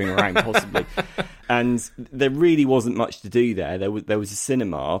Ford wandering around possibly. And there really wasn't much to do there. There was a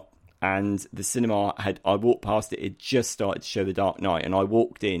cinema, and the cinema I walked past it just started to show The Dark Knight, and I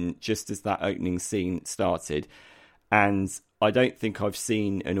walked in just as that opening scene started. And I don't think I've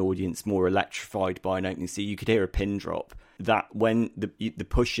seen an audience more electrified by an opening scene. You could hear a pin drop. That when the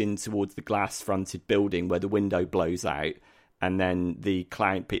push in towards the glass-fronted building where the window blows out, and then the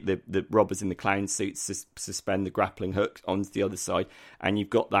robbers in the clown suits suspend the grappling hook onto the other side, and you've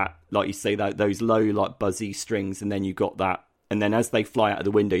got that, like you say, those low, like buzzy strings, and then you've got that, and then as they fly out of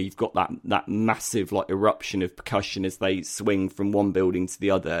the window, you've got that massive like eruption of percussion as they swing from one building to the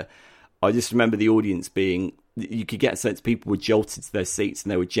other. I just remember the audience being, you could get a sense people were jolted to their seats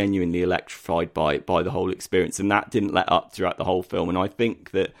and they were genuinely electrified by the whole experience, and that didn't let up throughout the whole film. And I think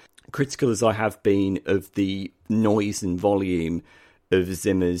that, critical as I have been of the noise and volume of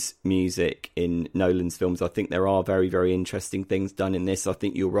Zimmer's music in Nolan's films, I think there are very, very interesting things done in this. I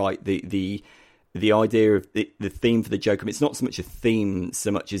think you're right. The idea of the theme for the Joker, it's not so much a theme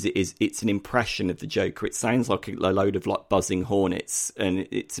so much as it's an impression of the Joker. It sounds like a load of like buzzing hornets, and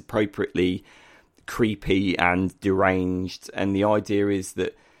it's appropriately creepy and deranged. And the idea is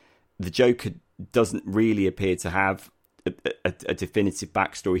that the Joker doesn't really appear to have a definitive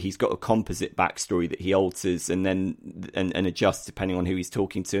backstory. He's got a composite backstory that he alters and then and adjusts depending on who he's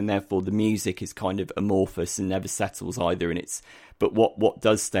talking to, and therefore the music is kind of amorphous and never settles either. And but what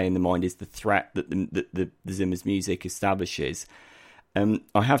does stay in the mind is the threat that the Zimmer's music establishes.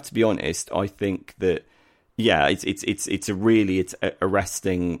 I have to be honest. I think that it's a really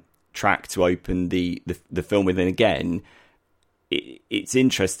arresting track to open the film with, and again, it's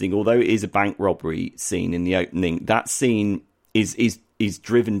interesting. Although it is a bank robbery scene in the opening, that scene is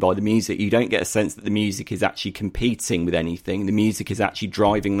driven by the music. You don't get a sense that the music is actually competing with anything. The music is actually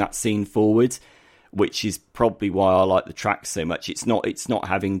driving that scene forward, which is probably why I like the track so much. It's not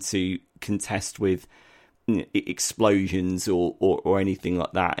having to contest with explosions or anything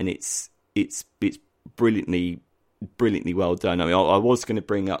like that, and it's brilliantly well done. I mean, I was going to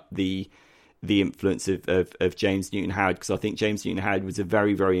bring up the influence of James Newton Howard, because I think James Newton Howard was a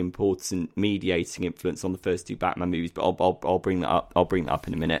very, very important mediating influence on the first two Batman movies. But I'll bring that up. I'll bring that up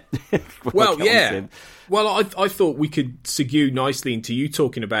in a minute. Well, yeah. Well, I thought we could segue nicely into you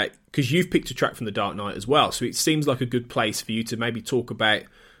talking about, because you've picked a track from The Dark Knight as well. So it seems like a good place for you to maybe talk about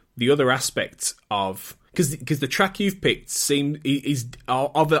the other aspects of, because the track you've picked is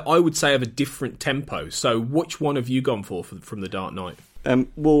of a, I would say, of a different tempo. So which one have you gone for from The Dark Knight?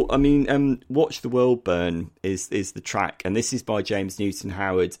 Well, I mean, Watch the World Burn is the track, and this is by James Newton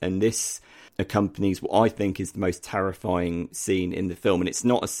Howard, and this accompanies what I think is the most terrifying scene in the film. And it's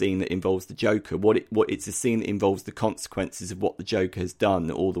not a scene that involves the Joker. It's a scene that involves the consequences of what the Joker has done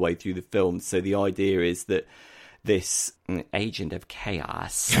all the way through the film. So the idea is that this agent of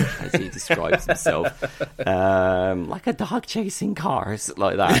chaos, as he describes himself, like a dog chasing cars,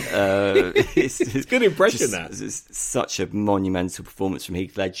 like that. It's good impression. It's such a monumental performance from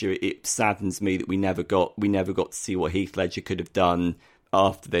Heath Ledger. It saddens me that we never got to see what Heath Ledger could have done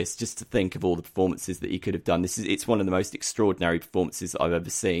after this. Just to think of all the performances that he could have done. It's one of the most extraordinary performances I've ever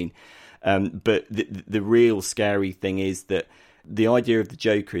seen. But the real scary thing is that the idea of the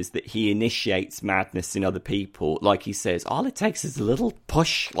Joker is that he initiates madness in other people. Like he says, all it takes is a little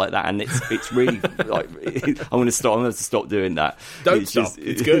push like that, and it's really like I'm going to stop doing that. Don't stop.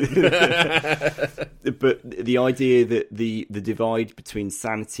 It's good. But the idea that the divide between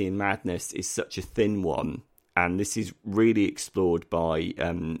sanity and madness is such a thin one, and this is really explored by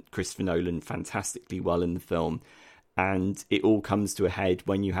Christopher Nolan fantastically well in the film. And it all comes to a head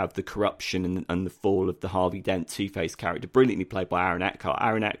when you have the corruption and the fall of the Harvey Dent Two-Face character, brilliantly played by Aaron Eckhart.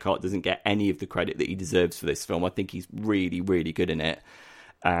 Aaron Eckhart doesn't get any of the credit that he deserves for this film. I think he's really, really good in it.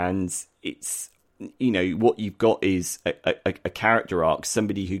 And it's, what you've got is a character arc,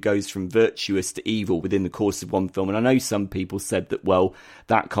 somebody who goes from virtuous to evil within the course of one film. And I know some people said that, well,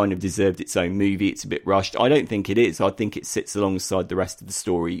 that kind of deserved its own movie. It's a bit rushed. I don't think it is. I think it sits alongside the rest of the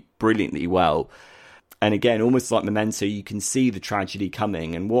story brilliantly well. And again, almost like Memento, you can see the tragedy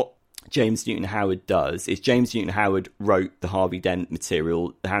coming. And what James Newton Howard does is James Newton Howard wrote the Harvey Dent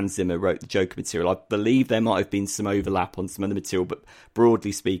material. Hans Zimmer wrote the Joker material. I believe there might have been some overlap on some other material, but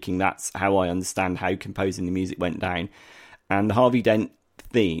broadly speaking, that's how I understand how composing the music went down. And the Harvey Dent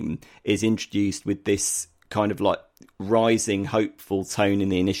theme is introduced with this kind of like rising, hopeful tone in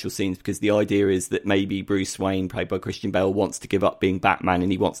the initial scenes, because the idea is that maybe Bruce Wayne, played by Christian Bale, wants to give up being Batman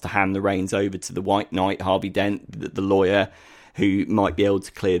and he wants to hand the reins over to the White Knight, Harvey Dent, the lawyer, who might be able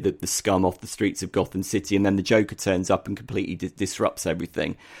to clear the scum off the streets of Gotham City. And then the Joker turns up and completely disrupts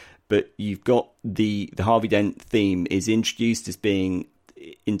everything. But you've got the Harvey Dent theme is introduced as being,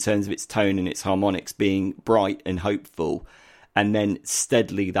 in terms of its tone and its harmonics, being bright and hopeful. And then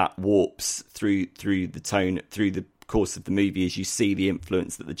steadily that warps through the tone, through the course of the movie, as you see the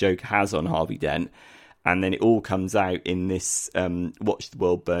influence that the Joker has on Harvey Dent. And then it all comes out in this Watch the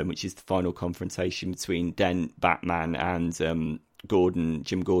World Burn, which is the final confrontation between Dent, Batman, and Jim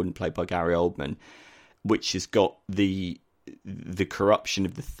Gordon, played by Gary Oldman, which has got the corruption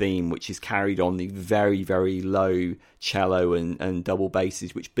of the theme, which is carried on the very, very low cello and double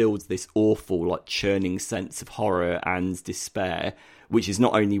basses, which builds this awful, like, churning sense of horror and despair, which is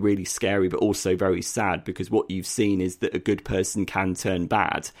not only really scary but also very sad, because what you've seen is that a good person can turn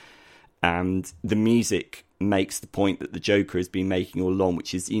bad. And the music makes the point that the Joker has been making all along,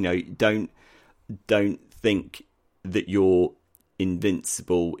 which is, don't think that you're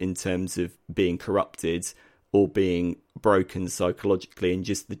invincible in terms of being corrupted or being broken psychologically. And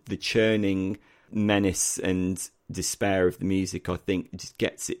just the churning menace and despair of the music, I think, just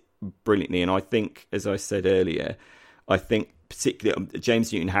gets it brilliantly. And I think, as I said earlier, I think particularly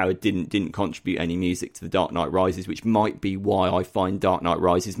James Newton Howard didn't contribute any music to The Dark Knight Rises, which might be why I find Dark Knight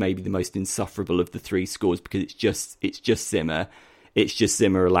Rises maybe the most insufferable of the three scores, because it's just Zimmer. It's just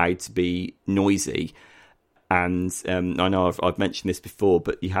Zimmer allowed to be noisy. And I know I've mentioned this before,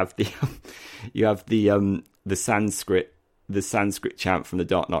 but you have the Sanskrit the Sanskrit chant from The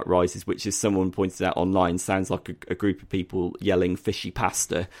Dark Knight Rises, which, as someone pointed out online, sounds like a group of people yelling "fishy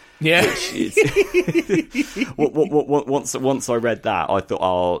pasta." Yeah. Which is, once I read that, I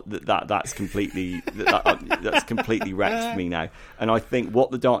thought, that's completely wrecked me now. And I think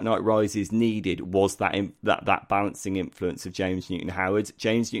what The Dark Knight Rises needed was that balancing influence of James Newton Howard.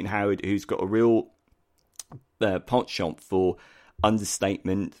 James Newton Howard, who's got a real penchant for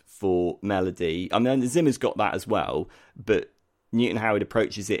understatement, for melody. I mean, Zimmer's got that as well, but Newton Howard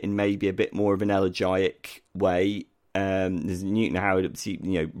approaches it in maybe a bit more of an elegiac way. There's Newton Howard,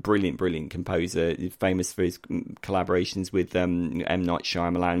 brilliant composer, famous for his collaborations with M. Night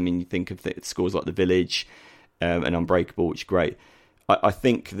Shyamalan. I mean, you think of the scores like The Village and Unbreakable, which is great. I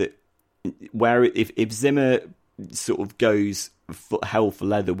think that if Zimmer sort of goes hell for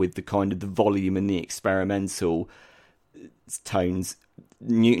leather with the kind of the volume and the experimental tones,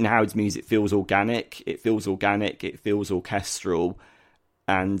 Newton Howard's music feels organic. It feels orchestral,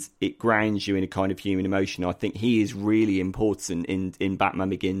 and it grounds you in a kind of human emotion. I think he is really important in Batman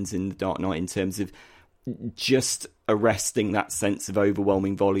Begins and The Dark Knight in terms of just arresting that sense of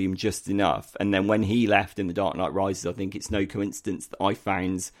overwhelming volume just enough. And then when he left in The Dark Knight Rises, I think it's no coincidence that I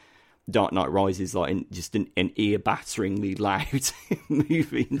found Dark Knight Rises just an ear-batteringly loud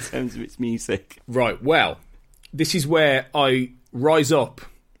movie in terms of its music. Right, well, this is where I rise up.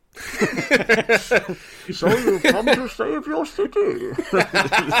 So you've come to save your city.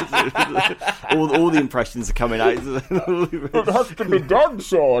 all the impressions are coming out. It has to be done,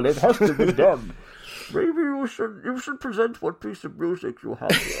 Sean. It has to be done. Maybe you should present what piece of music you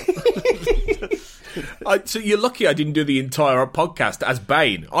have here. So you're lucky I didn't do the entire podcast as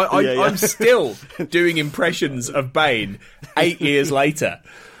Bane. I'm still doing impressions of Bane 8 years later.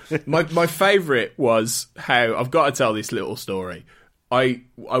 My favourite was how, I've got to tell this little story. I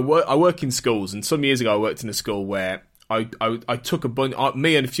work in schools, and some years ago I worked in a school where I took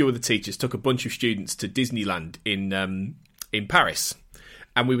me and a few other teachers took a bunch of students to Disneyland in Paris,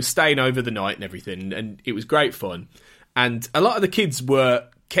 and we were staying over the night and everything, and it was great fun. And a lot of the kids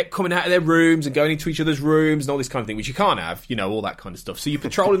kept coming out of their rooms and going into each other's rooms and all this kind of thing, which you can't have, all that kind of stuff. So you're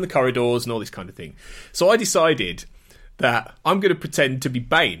patrolling the corridors and all this kind of thing. So I decided that I'm going to pretend to be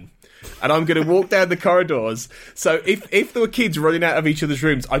Bane, and I'm going to walk down the corridors. So if there were kids running out of each other's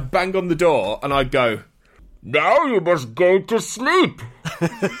rooms, I'd bang on the door and I'd go, "Now you must go to sleep,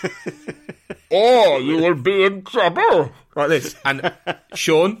 or you will be in trouble." Like this. And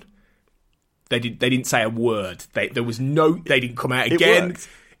Sean, they didn't say a word. They didn't come out again.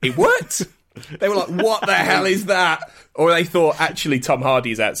 It worked. They were like, "What the hell is that?" Or they thought, actually, Tom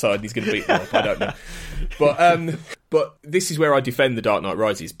Hardy is outside and he's going to beat them up. I don't know. But this is where I defend The Dark Knight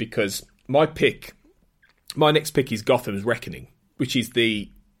Rises, because my next pick is Gotham's Reckoning, which is you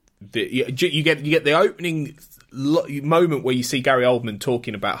get the opening moment where you see Gary Oldman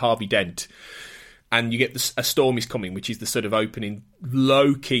talking about Harvey Dent, and you get A Storm Is Coming, which is the sort of opening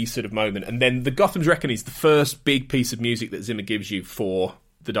low key sort of moment, and then the Gotham's Reckoning is the first big piece of music that Zimmer gives you for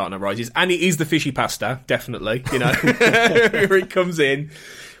The Dark Knight Rises, and it is the fishy pasta, definitely, where it comes in.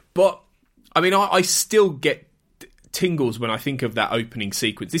 But I mean, I still get tingles when I think of that opening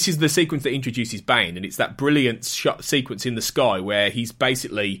sequence. This is the sequence that introduces Bane, and it's that brilliant shot sequence in the sky where he's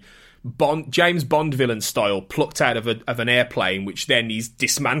basically James Bond villain style, plucked out of an airplane, which then is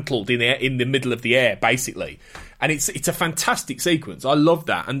dismantled in the middle of the air, basically. And it's a fantastic sequence. I love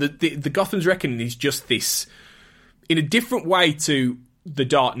that. And the Gotham's Reckoning is just this, in a different way to The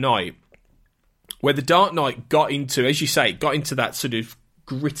Dark Knight, where The Dark Knight got into, as you say, that sort of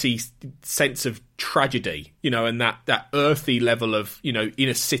gritty sense of tragedy, and that earthy level of,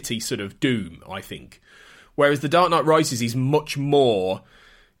 inner city sort of doom, I think. Whereas The Dark Knight Rises is much more,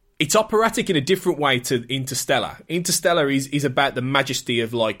 it's operatic in a different way to Interstellar. Interstellar is about the majesty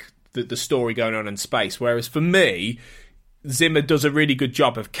of the story going on in space. Whereas for me, Zimmer does a really good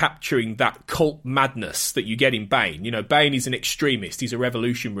job of capturing that cult madness that you get in Bane. Bane is an extremist. He's a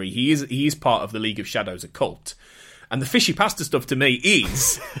revolutionary. He is part of the League of Shadows, a cult. And the fishy pasta stuff to me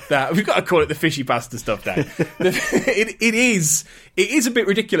is that we've got to call it the fishy pasta stuff now. It is a bit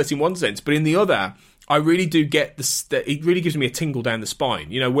ridiculous in one sense, but in the other, I really do get it really gives me a tingle down the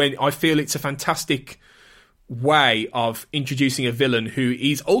spine. When I feel it's a fantastic way of introducing a villain who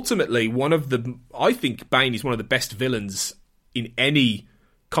is ultimately I think Bane is one of the best villains in any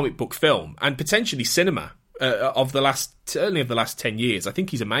comic book film and potentially cinema certainly of the last 10 years. I think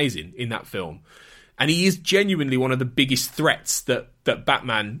he's amazing in that film. And he is genuinely one of the biggest threats that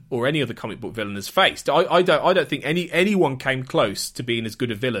Batman or any other comic book villain has faced. I don't think anyone came close to being as good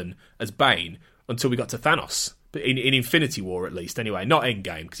a villain as Bane until we got to Thanos, But in Infinity War, at least, anyway. Not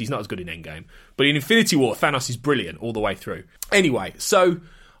Endgame, because he's not as good in Endgame. But in Infinity War, Thanos is brilliant all the way through. Anyway, so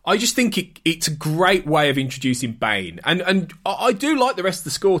I just think it's a great way of introducing Bane. And I do like the rest of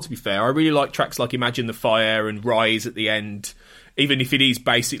the score, to be fair. I really like tracks like Imagine the Fire and Rise at the end. Even if it is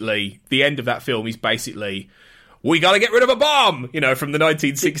basically, the end of that film is basically, we got to get rid of a bomb, from the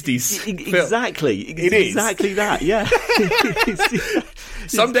 1960s. Exactly. It is. Exactly that, yeah.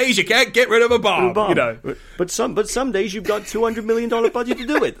 Some days you can't get rid of a bomb, But some days you've got $200 million budget to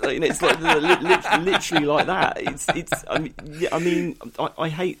do it. It's like literally like that.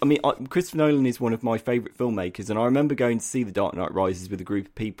 Christopher Nolan is one of my favourite filmmakers, and I remember going to see The Dark Knight Rises with a group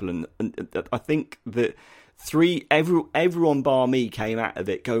of people, and I think that everyone bar me came out of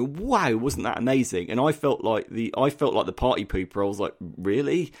it going, wow, wasn't that amazing? And I felt like the party pooper. I was like,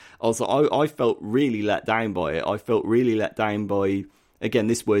 really? I felt really let down by it. I felt really let down by, again,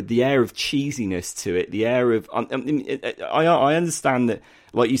 this word, the air of cheesiness to it, the air of, I understand that,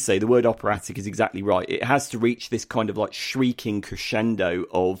 like you say, the word operatic is exactly right. It has to reach this kind of like shrieking crescendo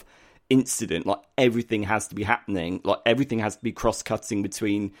of incident, like everything has to be happening, like everything has to be cross-cutting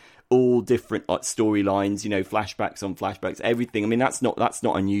between all different like storylines, flashbacks on flashbacks, everything. I mean, that's not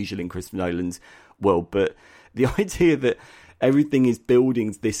unusual in Christopher Nolan's world, but the idea that everything is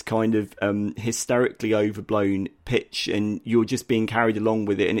building this kind of hysterically overblown pitch, and you're just being carried along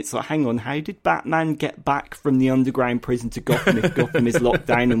with it, and it's like, hang on, how did Batman get back from the underground prison to Gotham if Gotham is locked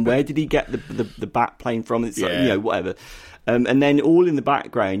down, and where did he get the bat plane from? It's like, whatever. And then all in the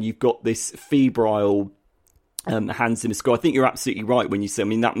background, you've got this febrile Hans Zimmer score. I think you're absolutely right when you say, I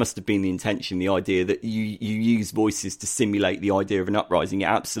mean, that must have been the intention, the idea that you use voices to simulate the idea of an uprising.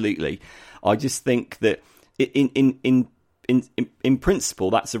 Yeah, absolutely. I just think that in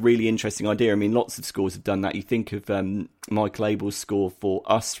principle, that's a really interesting idea. I mean, lots of scores have done that. You think of Michael Abel's score for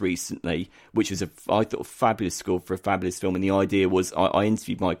Us recently, which was I thought a fabulous score for a fabulous film. And the idea was, I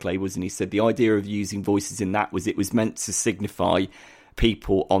interviewed Michael Abel, and he said the idea of using voices in that was it was meant to signify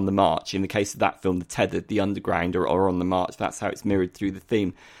people on the march. In the case of that film, the tethered, the underground are on the march. That's how it's mirrored through the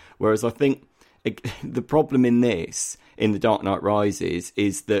theme. Whereas I think the problem in this, in The Dark Knight Rises,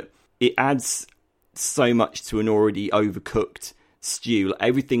 is that it adds so much to an already overcooked stew. Like,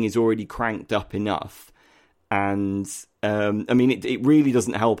 everything is already cranked up enough. And it really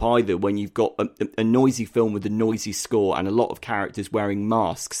doesn't help either when you've got a noisy film with a noisy score and a lot of characters wearing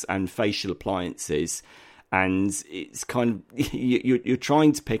masks and facial appliances. And it's kind of, you're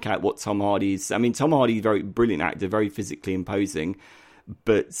trying to pick out what Tom Hardy is. I mean, Tom Hardy is a very brilliant actor, very physically imposing,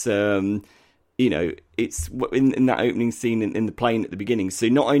 but it's in that opening scene in the plane at the beginning. So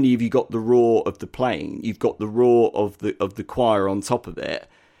not only have you got the roar of the plane, you've got the roar of the choir on top of it,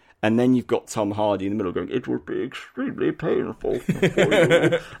 and then you've got Tom Hardy in the middle going, "It will be extremely painful for you." It's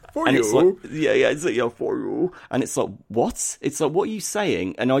like, it's like, for you. And it's like, what? It's like, what are you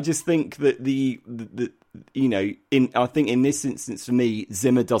saying? And I just think that I think in this instance for me,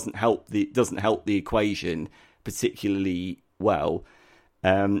 Zimmer doesn't help the equation particularly well.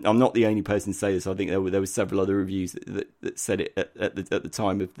 I'm not the only person to say this. I think there were several other reviews that said it at the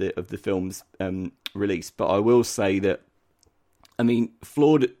time of the film's release. But I will say that, I mean,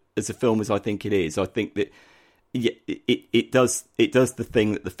 flawed as a film as I think it is, I think that it does the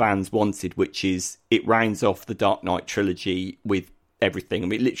thing that the fans wanted, which is it rounds off the Dark Knight trilogy with everything. I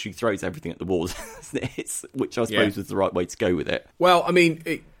mean, it literally throws everything at the walls, which I suppose was the right way to go with it. Well, I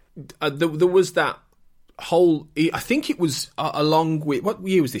mean, there was that whole, I think it was along with, what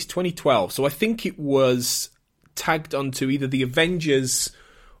year was this? 2012. So I think it was tagged onto either the Avengers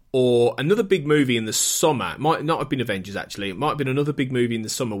or another big movie in the summer. It might not have been Avengers, actually. It might have been another big movie in the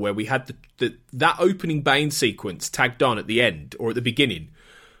summer where we had that opening Bane sequence tagged on at the end or at the beginning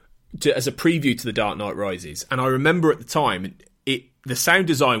as a preview to The Dark Knight Rises. And I remember at the time, the sound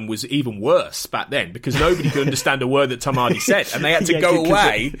design was even worse back then because nobody could understand a word that Tom Hardy said, and they had to go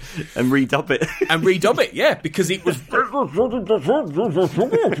away and redub it. Because it was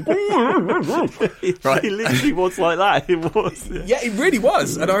right. It literally was like that. It was. Yeah, it really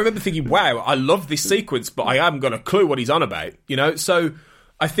was. And I remember thinking, wow, I love this sequence, but I haven't got a clue what he's on about. So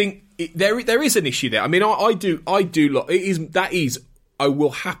I think there is an issue there. I mean, I do. I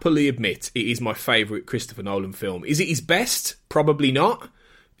will happily admit it is my favourite Christopher Nolan film. Is it his best? Probably not.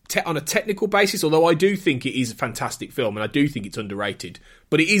 On a technical basis, although I do think it is a fantastic film and I do think it's underrated.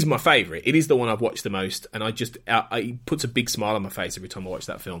 But it is my favourite. It is the one I've watched the most, and it puts a big smile on my face every time I watch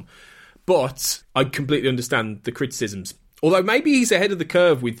that film. But I completely understand the criticisms. Although maybe he's ahead of the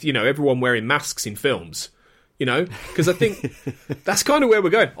curve with, everyone wearing masks in films. Because I think that's kind of where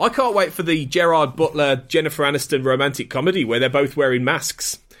we're going. I can't wait for the Gerard Butler, Jennifer Aniston romantic comedy where they're both wearing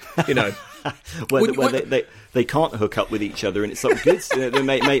masks. They can't hook up with each other, and it's like good.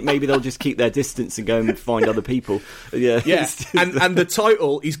 Maybe they'll just keep their distance and go and find other people. Yeah. And the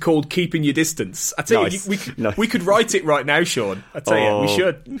title is called "Keeping Your Distance." I tell you, we could write it right now, Sean. I tell you, we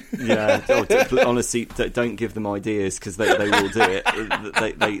should. Yeah, honestly, don't give them ideas because they will do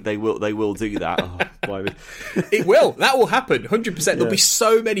it. They will do that. It will. That will happen. 100%. There'll be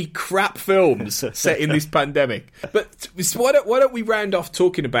so many crap films set in this pandemic. But why don't we round off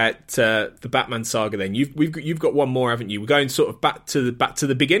talking about the Batman saga? Then you've got one more, haven't you? We're going sort of back to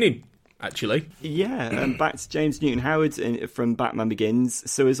the beginning. Actually, yeah, back to James Newton Howard from Batman Begins.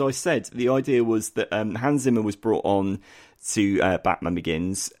 So as I said, the idea was that Hans Zimmer was brought on to Batman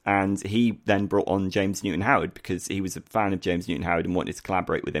Begins, and he then brought on James Newton Howard because he was a fan of James Newton Howard and wanted to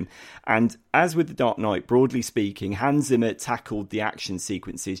collaborate with him. And as with The Dark Knight, broadly speaking, Hans Zimmer tackled the action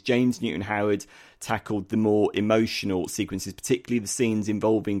sequences. James Newton Howard tackled the more emotional sequences, particularly the scenes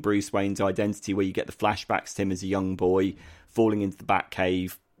involving Bruce Wayne's identity, where you get the flashbacks to him as a young boy falling into the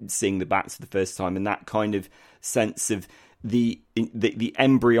Batcave, seeing the bats for the first time, and that kind of sense of the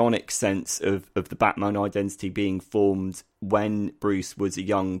embryonic sense of the Batman identity being formed when Bruce was a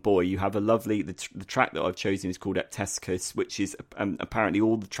young boy. You have a lovely the track that I've chosen is called Eptescus, which is apparently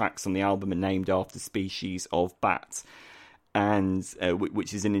all the tracks on the album are named after species of bat, and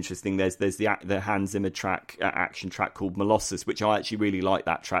which is an interesting. There's the Hans Zimmer track action track called Molossus, which I actually really like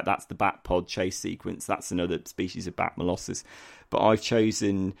that track. That's the bat pod chase sequence. That's another species of bat, Molossus. But I've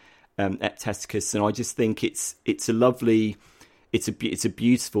chosen Eptescus, and I just think it's a lovely, it's a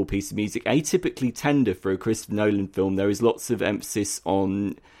beautiful piece of music, atypically tender for a Christopher Nolan film. There is lots of emphasis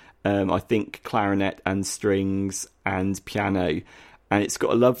on, I think, clarinet and strings and piano, and it's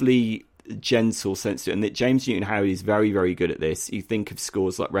got a lovely, gentle sense to it. And that James Newton Howard is very, very good at this. You think of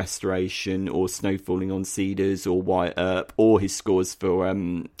scores like Restoration or Snow Falling on Cedars or Wyatt Earp, or his scores for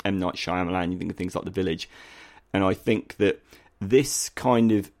M. Night Shyamalan. You think of things like The Village, and I think that this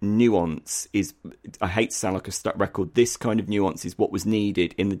kind of nuance is, I hate to sound like a stuck record, this kind of nuance is what was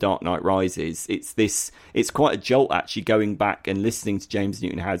needed in The Dark Knight Rises. It's quite a jolt actually going back and listening to James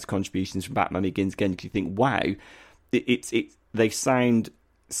Newton Howard's contributions from Batman Begins again, because you think, wow, they sound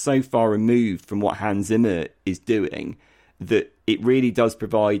so far removed from what Hans Zimmer is doing that it really does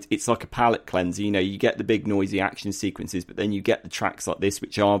provide, it's like a palate cleanser. You know, you get the big noisy action sequences, but then you get the tracks like this,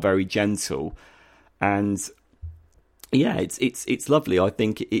 which are very gentle. And yeah, it's lovely. I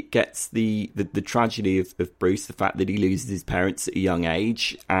think it gets the tragedy of Bruce, the fact that he loses his parents at a young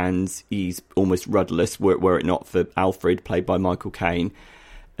age and he's almost rudderless, were it not for Alfred, played by Michael Caine.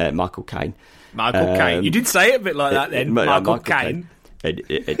 Michael Caine. You did say it a bit like that then. Michael Caine. And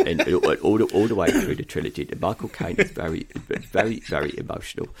all the way through the trilogy, Michael Caine is very, very, very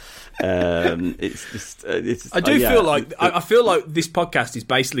emotional. It's just. I feel like I feel like this podcast is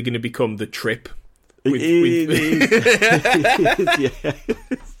basically going to become The Trip. Isn't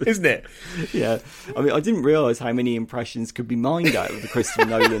it? Yeah. I mean, I didn't realise how many impressions could be mined out of the Christopher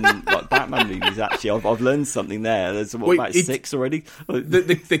Nolan Batman movies. Actually, I've learned something there. There's about 6 already.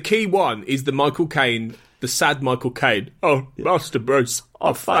 The key one is the Michael Caine, the sad Michael Caine. Oh, yeah. Master Bruce,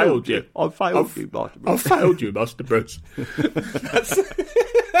 I failed you. I failed you, Master Bruce. I failed you, Master Bruce.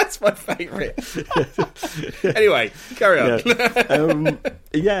 That's my favourite. Anyway, carry on.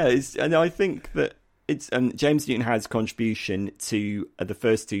 And I think that it's James Newton Howard's contribution to the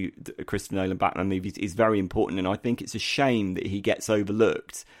first two Christopher Nolan Batman movies is very important, and I think it's a shame that he gets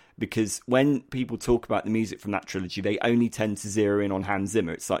overlooked, because when people talk about the music from that trilogy, they only tend to zero in on Hans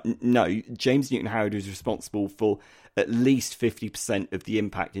Zimmer. It's like, no, James Newton Howard was responsible for at least 50% of the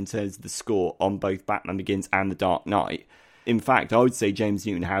impact in terms of the score on both Batman Begins and The Dark Knight. In fact, I would say James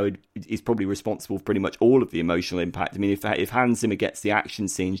Newton Howard is probably responsible for pretty much all of the emotional impact. I mean, if Hans Zimmer gets the action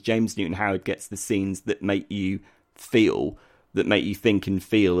scenes, James Newton Howard gets the scenes that make you feel, that make you think and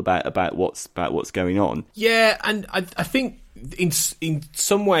feel about what's going on. Yeah, and I think in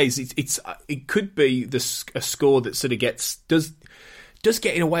some ways it could be a score that sort of does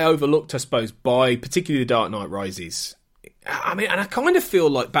get in a way overlooked, I suppose, by particularly The Dark Knight Rises. I mean, and I kind of feel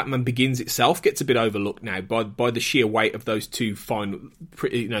like Batman Begins itself gets a bit overlooked now by the sheer weight of those two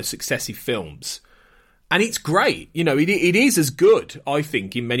successive films. And it's great. You know, it is as good, I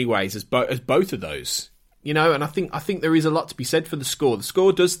think, in many ways as both of those. You know, and I think there is a lot to be said for the score. The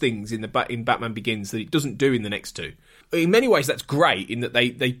score does things in Batman Begins that it doesn't do in the next two. In many ways, that's great in that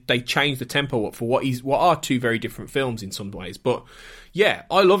they change the tempo up for what are two very different films in some ways. But yeah,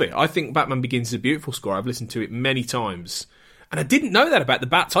 I love it. I think Batman Begins is a beautiful score. I've listened to it many times, and I didn't know that about the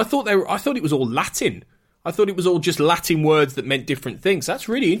bats. I thought it was all Latin I thought it was all just Latin words that meant different things. That's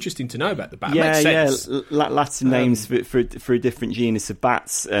really interesting to know about the bat. Makes sense. Latin names for a different genus of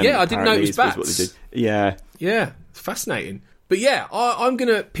bats. I didn't know it was bats. What they did. Yeah, it's fascinating. But yeah, I'm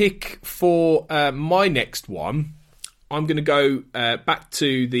going to pick for my next one. I'm going to go back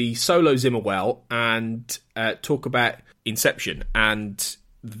to the solo Zimmer well and talk about Inception and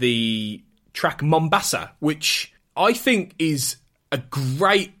the track Mombasa, which I think is a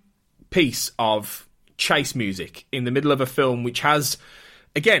great piece of chase music in the middle of a film, which has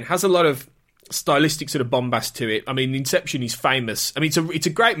a lot of stylistic sort of bombast to it. I mean, Inception is famous. I mean, it's a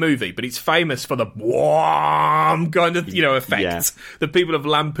great movie, but it's famous for the wham kind of, effects that people have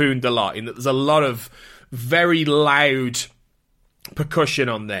lampooned a lot, in that there's a lot of very loud percussion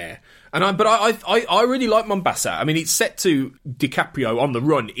on there. But I really like Mombasa. I mean, it's set to DiCaprio on the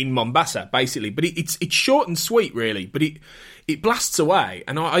run in Mombasa, basically. But it's short and sweet, really. But it blasts away,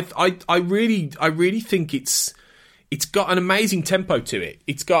 and I really think it's got an amazing tempo to it.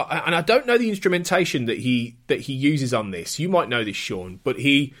 It's got, and I don't know the instrumentation that he uses on this. You might know this, Sean, but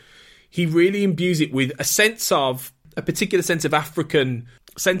he really imbues it with a particular sense of African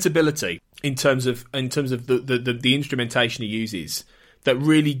sensibility in terms of the instrumentation he uses, that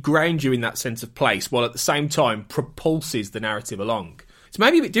really grounds you in that sense of place, while at the same time propulses the narrative along. It's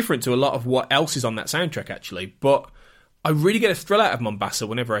maybe a bit different to a lot of what else is on that soundtrack, actually, but I really get a thrill out of Mombasa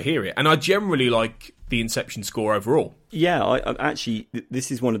whenever I hear it, and I generally like the Inception score overall. Yeah, I actually, this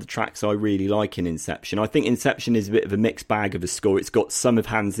is one of the tracks I really like in Inception. I think Inception is a bit of a mixed bag of a score. It's got some of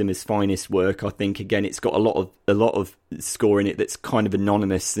Hans Zimmer's finest work. I think, again, it's got a lot of score in it that's kind of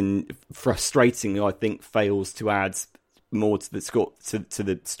anonymous and frustratingly, I think, fails to add more to the score, to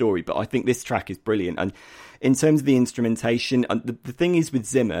the story. But I think this track is brilliant. And in terms of the instrumentation, the thing is with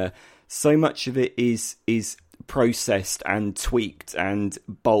Zimmer, so much of it is processed and tweaked and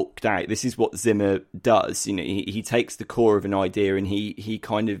bulked out. This is what Zimmer does. He takes the core of an idea and he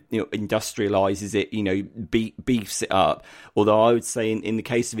kind of industrializes it, beefs it up. Although I would say in the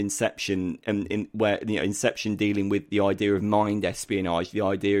case of Inception, where Inception dealing with the idea of mind espionage, the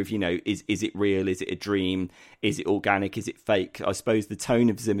idea of is it real, is it a dream, is it organic, is it fake? I suppose the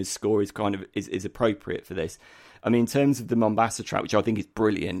tone of Zimmer's score is kind of is appropriate for this. I mean, in terms of the Mombasa track, which I think is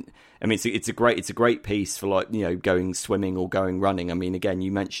brilliant. I mean, it's a great piece for going swimming or going running. I mean, again,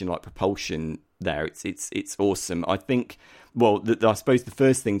 you mentioned propulsion there. It's awesome. I think. Well, I suppose the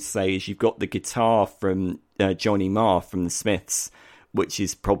first thing to say is you've got the guitar from Johnny Marr from the Smiths, which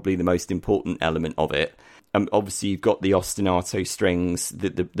is probably the most important element of it. Obviously, you've got the ostinato strings,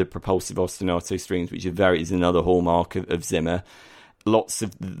 the propulsive ostinato strings, which is another hallmark of Zimmer. Lots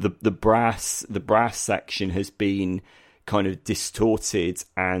of the brass section has been kind of distorted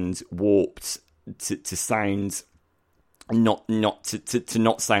and warped to sound not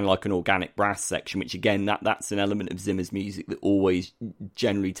sound like an organic brass section, which again that's an element of Zimmer's music that always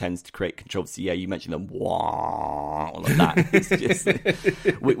generally tends to create controversy. Yeah, you mentioned the wah like that. It's just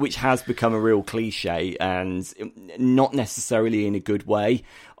which has become a real cliche, and not necessarily in a good way.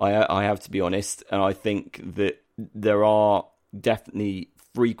 I have to be honest, and I think that there are definitely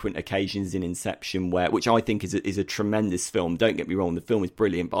frequent occasions in Inception which I think is a tremendous film. Don't get me wrong, the film is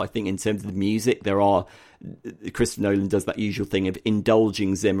brilliant, but I think in terms of the music, Christopher Nolan does that usual thing of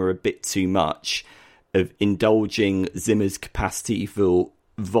indulging Zimmer a bit too much, of indulging Zimmer's capacity for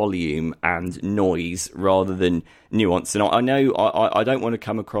volume and noise rather than nuance. And I know I don't want to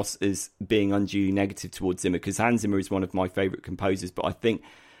come across as being unduly negative towards Zimmer, because Hans Zimmer is one of my favourite composers, but I think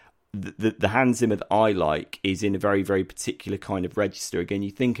the Hans Zimmer that I like is in a very, very particular kind of register. Again,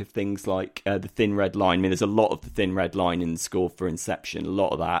 you think of things like The Thin Red Line. I mean, there's a lot of The Thin Red Line in the score for Inception, a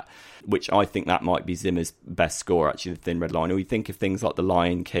lot of that, which I think that might be Zimmer's best score, actually, The Thin Red Line. Or you think of things like The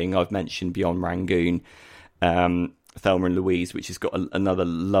Lion King. I've mentioned Beyond Rangoon, Thelma and Louise, which has got another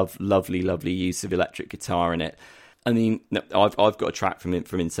lovely use of electric guitar in it. I mean, I've got a track from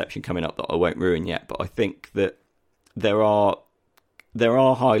Inception coming up that I won't ruin yet, but I think that there are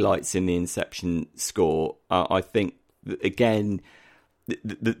highlights in the Inception score. I think that, again,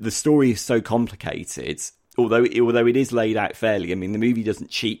 the story is so complicated. Although it is laid out fairly. I mean, the movie doesn't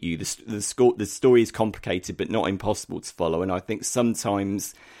cheat you. The story is complicated, but not impossible to follow. And I think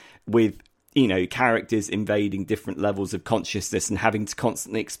sometimes with characters invading different levels of consciousness and having to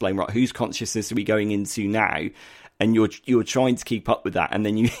constantly explain, right, whose consciousness are we going into now? And you're trying to keep up with that, and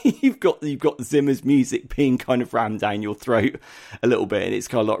then you've got Zimmer's music being kind of rammed down your throat a little bit, and it's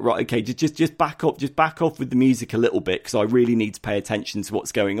kind of like, right, okay, just back off with the music a little bit, because I really need to pay attention to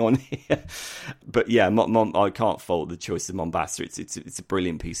what's going on here. But yeah, I can't fault the choice of Mombasa. It's a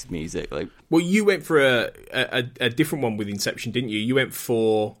brilliant piece of music. Well, you went for a different one with Inception, didn't you? You went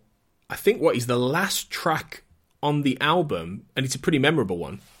for I think what is the last track on the album, and it's a pretty memorable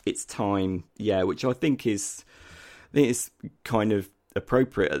one. It's Time, yeah, which I think is kind of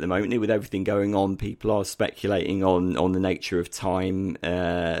appropriate at the moment with everything going on. People are speculating on the nature of time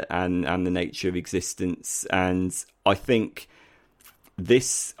and the nature of existence, and I think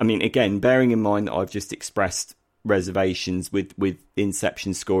this, I mean, again, bearing in mind that I've just expressed reservations with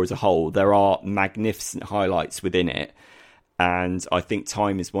Inception's score as a whole, there are magnificent highlights within it, and I think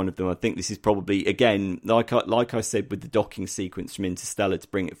Time is one of them. I think this is probably, again, like I said with the docking sequence from Interstellar, to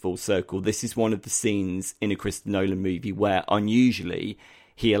bring it full circle, this is one of the scenes in a Christopher Nolan movie where unusually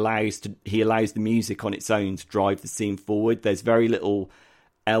he allows the music on its own to drive the scene forward. There's very little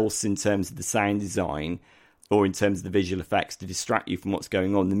else in terms of the sound design or in terms of the visual effects to distract you from what's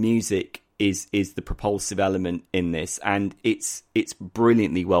going on. The music is the propulsive element in this, and it's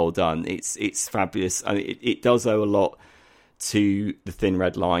brilliantly well done. It's fabulous. I mean, it does owe a lot to The Thin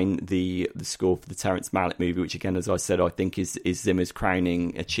Red Line, the score for the Terrence Malick movie, which again, as I said, I think is Zimmer's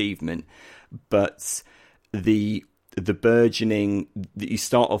crowning achievement. But the burgeoning, you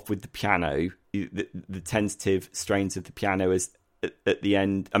start off with the piano, the tentative strains of the piano as at the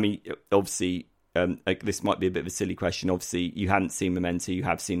end. I mean, obviously, this might be a bit of a silly question. Obviously, you hadn't seen Memento, you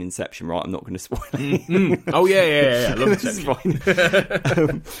have seen Inception, right? I'm not going to spoil it. Oh, yeah. I love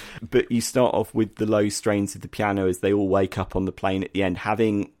Inception. But you start off with the low strains of the piano as they all wake up on the plane at the end,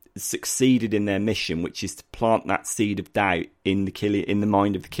 having succeeded in their mission, which is to plant that seed of doubt in the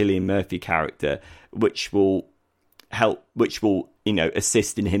mind of the Cillian Murphy character, which will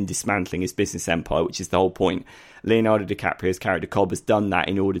assist in him dismantling his business empire, which is the whole point. Leonardo DiCaprio's character Cobb has done that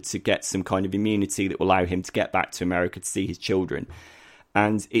in order to get some kind of immunity that will allow him to get back to America to see his children.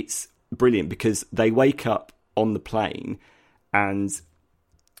 And it's brilliant because they wake up on the plane and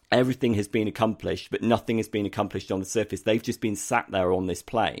everything has been accomplished, but nothing has been accomplished on the surface. They've just been sat there on this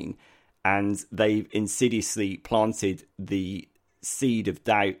plane and they've insidiously planted the seed of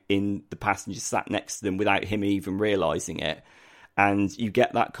doubt in the passenger sat next to them without him even realising it. And you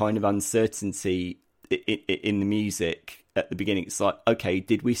get that kind of uncertainty in the music at the beginning. It's like, okay,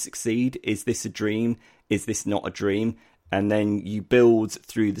 did we succeed? Is this a dream? Is this not a dream? And then you build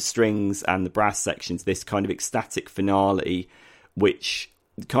through the strings and the brass sections this kind of ecstatic finale, which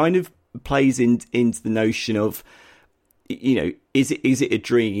kind of plays into the notion of, is it a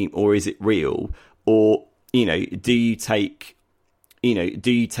dream or is it real? Or, do you take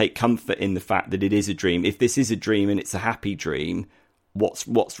comfort in the fact that it is a dream? If this is a dream and it's a happy dream, what's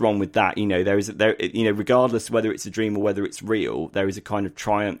wrong with that? Regardless of whether it's a dream or whether it's real, there is a kind of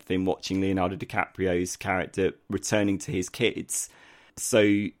triumph in watching Leonardo DiCaprio's character returning to his kids.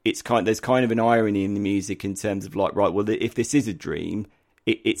 So there's kind of an irony in the music in terms of like, right, well, if this is a dream,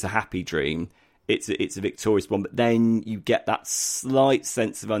 it's a happy dream. It's a victorious one, but then you get that slight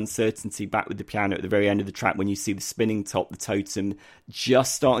sense of uncertainty back with the piano at the very end of the track when you see the spinning top, the totem,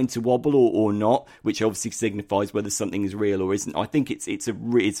 just starting to wobble or not, which obviously signifies whether something is real or isn't. I think it's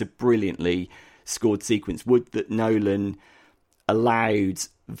a brilliantly scored sequence. Would that Nolan allowed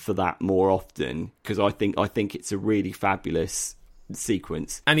for that more often, because I think it's a really fabulous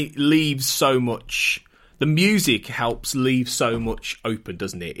sequence, and it leaves so much. The music helps leave so much open,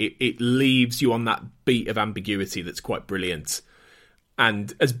 doesn't it? It leaves you on that beat of ambiguity that's quite brilliant.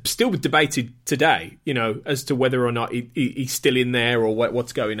 And as still debated today, as to whether or not he's still in there or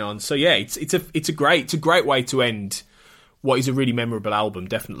what's going on. So yeah, it's a great way to end what is a really memorable album,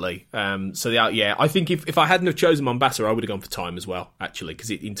 definitely. I think if I hadn't have chosen Mombasa, I would have gone for Time as well, actually,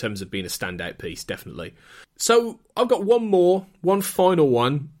 because in terms of being a standout piece, definitely. So I've got one final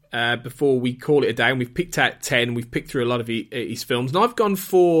one. Before we call it a day, and we've picked out 10, we've picked through a lot of his films, and I've gone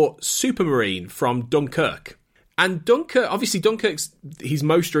for Supermarine from Dunkirk. And Dunkirk's his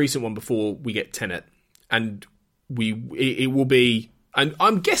most recent one before we get Tenet, and it will be, and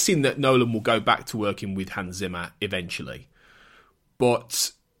I'm guessing that Nolan will go back to working with Hans Zimmer eventually,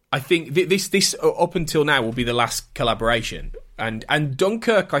 but I think this up until now will be the last collaboration, and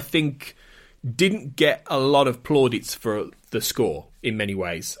Dunkirk, I think, didn't get a lot of plaudits for the score in many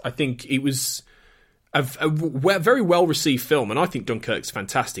ways. I think it was a very well-received film, and I think Dunkirk's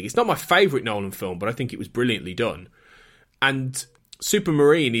fantastic. It's not my favourite Nolan film, but I think it was brilliantly done. And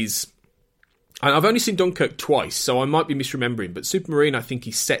Supermarine is... And I've only seen Dunkirk twice, so I might be misremembering, but Supermarine, I think,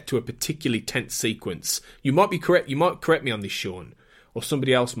 is set to a particularly tense sequence. You might correct me on this, Sean, or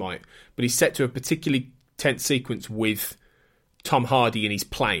somebody else might, but he's set to a particularly tense sequence with Tom Hardy in his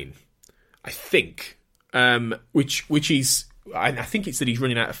plane, I think, which is, I think it's that he's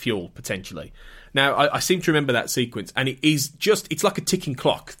running out of fuel, potentially. Now, I seem to remember that sequence, and it's like a ticking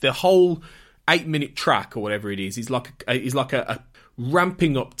clock. The whole 8-minute track, or whatever it is like a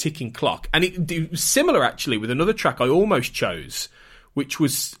ramping up Ticking Clock. And it was similar, actually, with another track I almost chose, which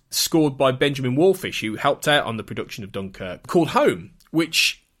was scored by Benjamin Wallfish, who helped out on the production of Dunkirk, called Home,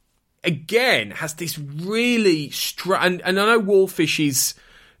 which, again, has this really... and I know Wallfish is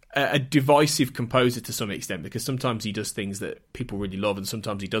a divisive composer to some extent, because sometimes he does things that people really love and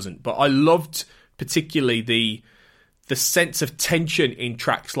sometimes he doesn't. But I loved particularly the sense of tension in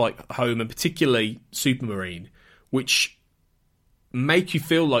tracks like Home and particularly Supermarine, which make you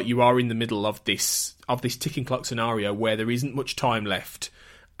feel like you are in the middle of this ticking clock scenario where there isn't much time left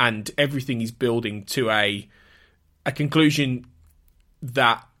and everything is building to a conclusion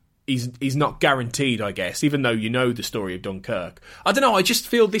that is not guaranteed, I guess, even though you know the story of Dunkirk. I don't know, I just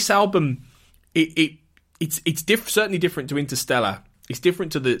feel this album, it's certainly different to Interstellar. It's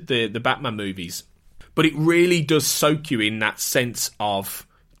different to the Batman movies. But it really does soak you in that sense of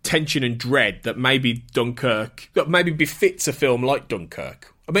tension and dread that maybe befits a film like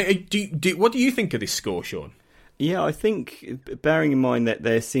Dunkirk. I mean, what do you think of this score, Sean? Yeah, I think, bearing in mind that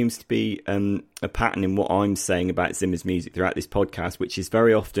there seems to be a pattern in what I'm saying about Zimmer's music throughout this podcast, which is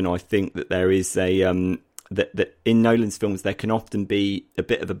very often I think that there is that in Nolan's films there can often be a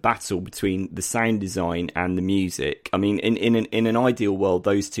bit of a battle between the sound design and the music. I mean, in an ideal world,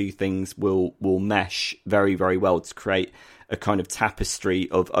 those two things will mesh very, very well to create a kind of tapestry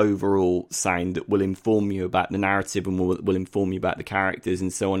of overall sound that will inform you about the narrative and will inform you about the characters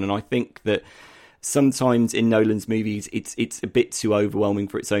and so on. And I think that sometimes in Nolan's movies, it's a bit too overwhelming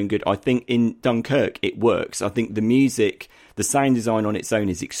for its own good. I think in Dunkirk, it works. I think the music, the sound design on its own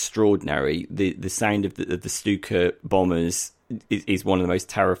is extraordinary. The sound of the Stuka bombers is one of the most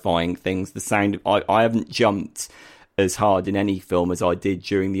terrifying things. The sound, I haven't jumped as hard in any film as I did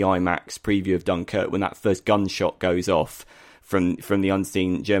during the IMAX preview of Dunkirk when that first gunshot goes off from the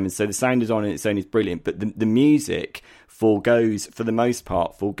unseen Germans. So the sound design on its own is brilliant, but the music forgoes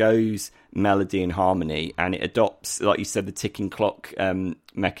melody and harmony, and it adopts, like you said, the ticking clock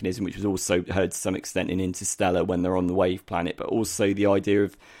mechanism, which was also heard to some extent in Interstellar when they're on the wave planet, but also the idea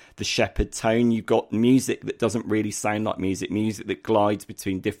of the shepherd tone. You've got music that doesn't really sound like music that glides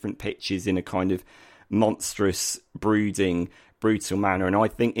between different pitches in a kind of monstrous, brooding, brutal manner. And I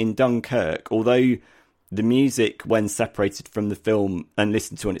think in Dunkirk, although the music, when separated from the film and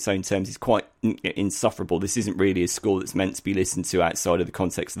listened to on its own terms, is quite insufferable. This isn't really a score that's meant to be listened to outside of the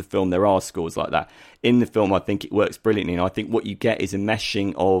context of the film. There are scores like that. In the film, I think it works brilliantly. And I think what you get is a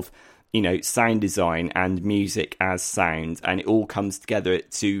meshing of, sound design and music as sound. And it all comes together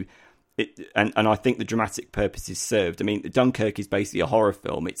to... And I think the dramatic purpose is served. I mean, Dunkirk is basically a horror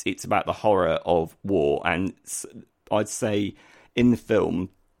film. It's about the horror of war. And I'd say in the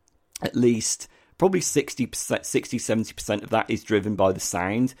film, at least... probably 60-70% of that is driven by the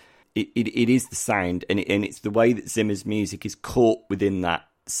sound. It is the sound, and it's the way that Zimmer's music is caught within that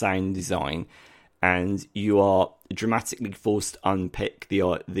sound design, and you are dramatically forced to unpick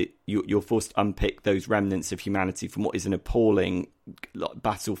you're forced to unpick those remnants of humanity from what is an appalling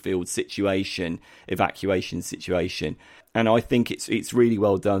battlefield situation, evacuation situation. And I think it's really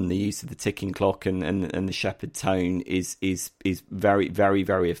well done. The use of the ticking clock and the shepherd tone is very, very,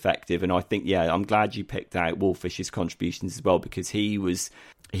 very effective. And I think, I'm glad you picked out Wallfish's contributions as well, because he was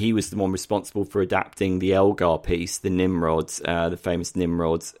the one responsible for adapting the Elgar piece, the Nimrod, the famous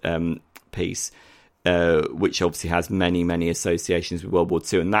Nimrod piece, which obviously has many, many associations with World War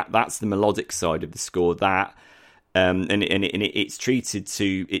II. And that's the melodic side of the score. That and it's treated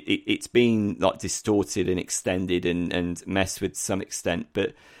to it's been like distorted and extended and messed with to some extent,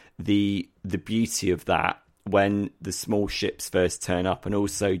 but the beauty of that when the small ships first turn up, and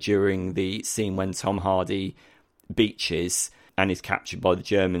also during the scene when Tom Hardy beaches and is captured by the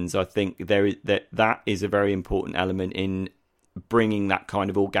Germans, I think that is a very important element in bringing that kind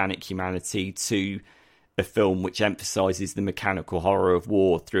of organic humanity to a film which emphasizes the mechanical horror of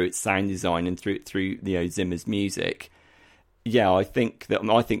war through its sound design and through Zimmer's music. I think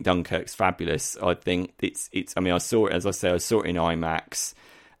Dunkirk's fabulous. I think it's. I mean, I saw it, as I say, I saw it in IMAX,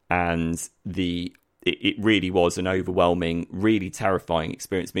 and it really was an overwhelming, really terrifying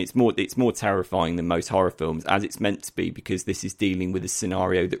experience. I mean, it's more terrifying than most horror films, as it's meant to be, because this is dealing with a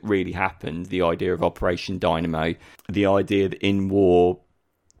scenario that really happened. The idea of Operation Dynamo, the idea that in war,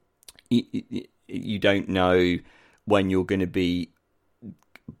 you don't know when you're going to be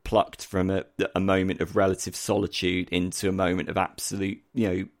plucked from a moment of relative solitude into a moment of absolute,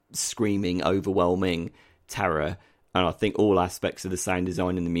 screaming, overwhelming terror. And I think all aspects of the sound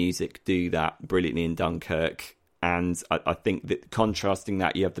design and the music do that brilliantly in Dunkirk. And I think that contrasting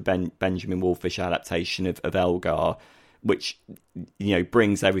that, you have the Benjamin Wallfish adaptation of Elgar, which,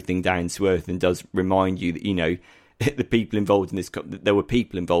 brings everything down to earth and does remind you that, the people involved in this, there were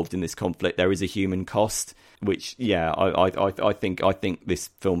people involved in this conflict. There is a human cost, which, yeah, I think this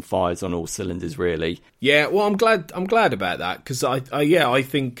film fires on all cylinders, really. Yeah, well, I'm glad about that, because I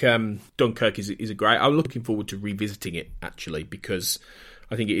think Dunkirk is a great. I'm looking forward to revisiting it, actually, because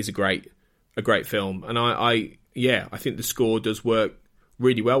I think it is a great film, and I think the score does work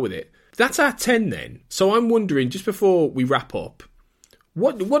really well with it. That's our 10 then. So I'm wondering, just before we wrap up,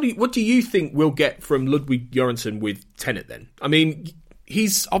 what do you think we'll get from Ludwig Göransson with Tenet then? I mean,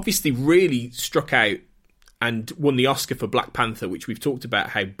 he's obviously really struck out and won the Oscar for Black Panther, which we've talked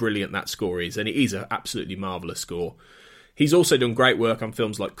about how brilliant that score is, and it is an absolutely marvellous score. He's also done great work on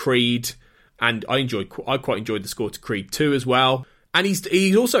films like Creed, and I quite enjoyed the score to Creed 2 as well. And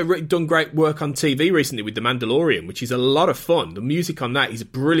he's also done great work on TV recently with The Mandalorian, which is a lot of fun. The music on that is a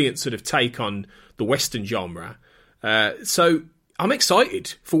brilliant sort of take on the Western genre. So I'm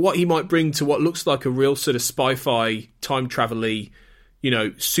excited for what he might bring to what looks like a real sort of spy-fi, time travel-y,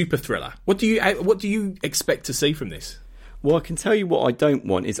 super thriller. What do you expect to see from this? Well, I can tell you what I don't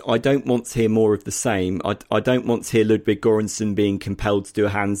want is I don't want to hear more of the same. I don't want to hear Ludwig Göransson being compelled to do a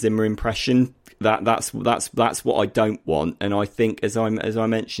Hans Zimmer impression. That's what I don't want. And I think, as I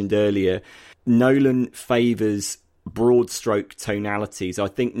mentioned earlier, Nolan favours broad stroke tonalities. I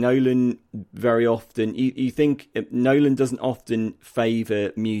think Nolan very often, you think Nolan doesn't often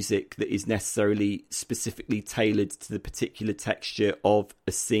favour music that is necessarily specifically tailored to the particular texture of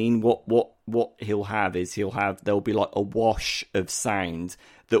a scene. What he'll have is there'll be like a wash of sound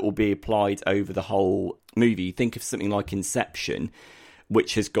that will be applied over the whole movie. Think of something like Inception,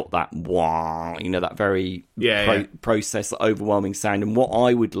 which has got that wah, that very process, overwhelming sound. And what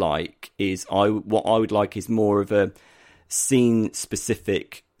I would like is more of a scene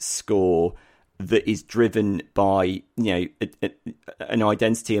specific score that is driven by an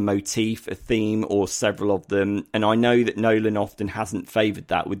identity, a motif, a theme, or several of them. And I know that Nolan often hasn't favoured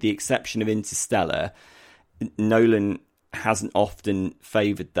that, with the exception of Interstellar. Nolan hasn't often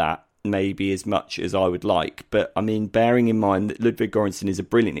favoured that maybe as much as I would like. But I mean, bearing in mind that Ludwig Göransson is a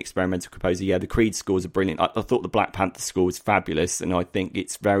brilliant experimental composer, the Creed scores are brilliant. I thought the Black Panther score was fabulous, and I think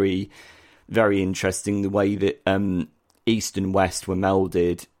it's very, very interesting the way that East and West were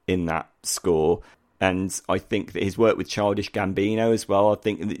melded in that score. And I think that his work with Childish Gambino as well, I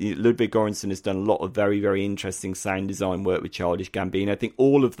think Ludwig Göransson has done a lot of very, very interesting sound design work with Childish Gambino. I think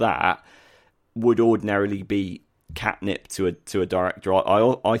all of that would ordinarily be catnip to a director.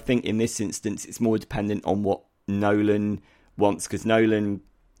 I think in this instance it's more dependent on what Nolan wants, because Nolan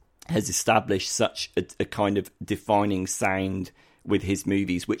has established such a kind of defining sound with his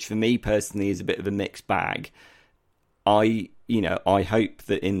movies, which for me personally is a bit of a mixed bag. I hope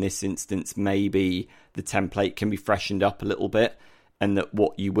that in this instance maybe the template can be freshened up a little bit, and that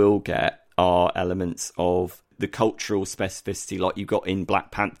what you will get are elements of the cultural specificity, like you got in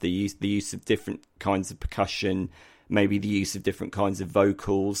Black Panther, the use of different kinds of percussion, maybe the use of different kinds of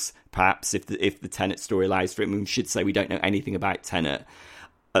vocals, perhaps if the Tenet story allows for it. I mean, we should say we don't know anything about Tenet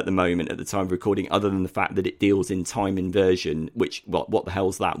at the moment, at the time of recording, other than the fact that it deals in time inversion, which, what the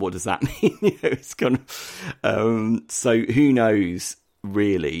hell's that? What does that mean? It's kind of... so who knows,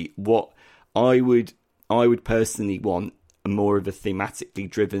 really? What I would personally want more of a thematically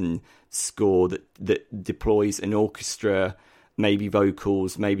driven score that deploys an orchestra, maybe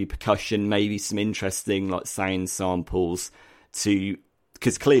vocals, maybe percussion, maybe some interesting like sound samples,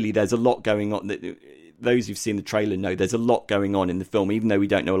 because clearly there's a lot going on. Those who've seen the trailer know there's a lot going on in the film, even though we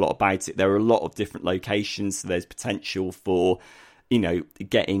don't know a lot about it. There are a lot of different locations, so there's potential for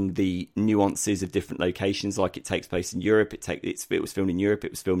getting the nuances of different locations. Like it takes place in Europe, it was filmed in Europe,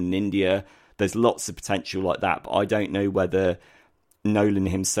 it was filmed in India. There's lots of potential like that, but I don't know whether Nolan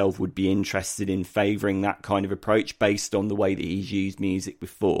himself would be interested in favouring that kind of approach based on the way that he's used music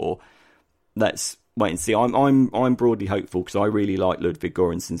before. Let's wait and see. I'm broadly hopeful, because I really like Ludwig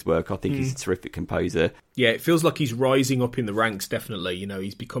Göransson's work. I think he's a terrific composer. Yeah, it feels like he's rising up in the ranks, definitely.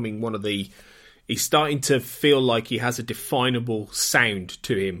 He's becoming he's starting to feel like he has a definable sound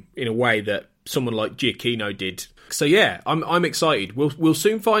to him in a way that someone like Giacchino did. So yeah, I'm excited. We'll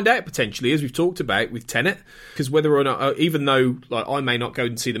soon find out, potentially, as we've talked about with Tenet, because whether or not, even though I may not go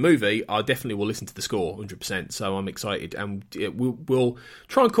and see the movie, I definitely will listen to the score 100%. So I'm excited, and we'll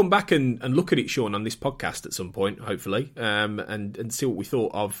try and come back and look at it, Sean, on this podcast at some point, hopefully, and see what we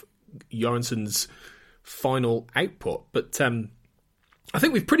thought of Göransson's final output. But I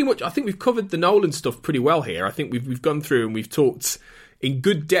think we've covered the Nolan stuff pretty well here. I think we've gone through and we've talked in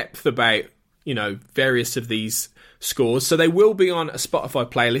good depth about various of these scores. So they will be on a Spotify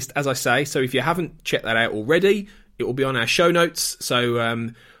playlist, as I say. So if you haven't checked that out already, it will be on our show notes.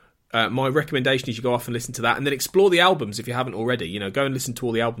 So my recommendation is you go off and listen to that, and then explore the albums if you haven't already. You know, go and listen to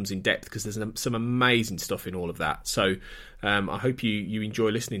all the albums in depth, because there's some amazing stuff in all of that. So I hope you enjoy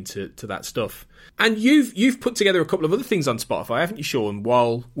listening to that stuff. And you've put together a couple of other things on Spotify, haven't you, Sean,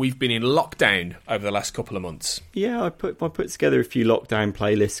 while we've been in lockdown over the last couple of months? Yeah, I put together a few lockdown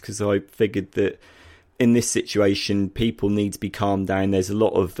playlists because I figured that in this situation, people need to be calmed down. There's a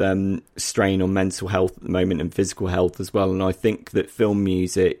lot of strain on mental health at the moment and physical health as well. And I think that film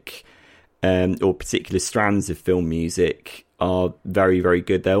music, or particular strands of film music, are very, very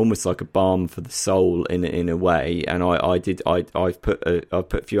good. They're almost like a balm for the soul in a way. And I've put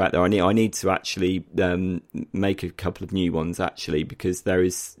a few out there. I need to actually make a couple of new ones actually, because there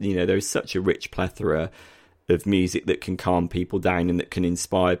is such a rich plethora of music that can calm people down and that can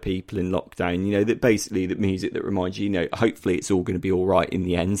inspire people in lockdown. You know, that basically the music that reminds you, hopefully it's all going to be all right in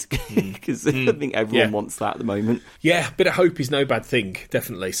the end, because I think everyone wants that at the moment. Yeah, a bit of hope is no bad thing,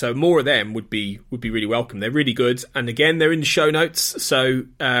 definitely. So more of them would be really welcome. They're really good, and again, they're in the show notes. So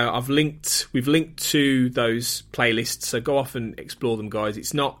we've linked to those playlists. So go off and explore them, guys.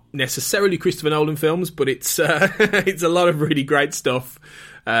 It's not necessarily Christopher Nolan films, but it's it's a lot of really great stuff.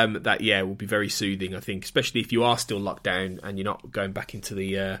 That will be very soothing, I think, especially if you are still locked down and you're not going back into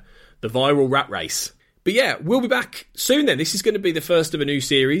the viral rat race. But yeah, we'll be back soon then. This is going to be the first of a new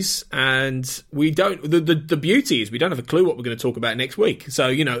series, and we don't. The beauty is we don't have a clue what we're going to talk about next week. So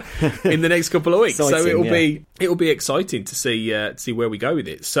in the next couple of weeks, so it'll be exciting to see where we go with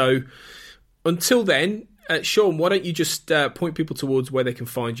it. So until then, Sean, why don't you just point people towards where they can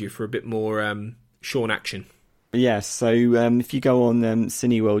find you for a bit more Sean action? Yeah, so if you go on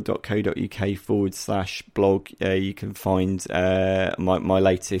cineworld.co.uk/blog, you can find my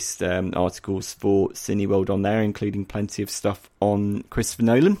latest articles for Cineworld on there, including plenty of stuff on Christopher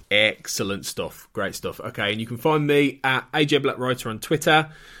Nolan. Excellent stuff. Great stuff. Okay, and you can find me at AJ Blackwriter on Twitter,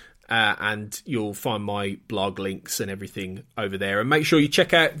 and you'll find my blog links and everything over there. And make sure you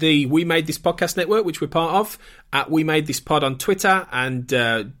check out the We Made This Podcast Network, which we're part of, at We Made This Pod on Twitter,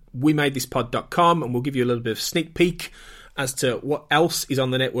 and wemadethispod.com, and we'll give you a little bit of sneak peek as to what else is on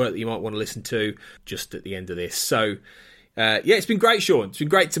the network that you might want to listen to just at the end of this. So it's been great, Sean. It's been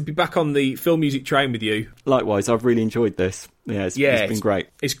great to be back on the film music train with you. Likewise, I've really enjoyed this. It's been great.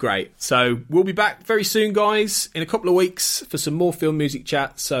 It's great. So we'll be back very soon, guys, in a couple of weeks for some more film music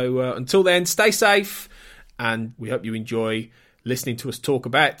chat. So until then, stay safe, and we hope you enjoy listening to us talk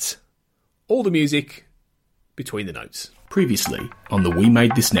about all the music between the notes. Previously on the We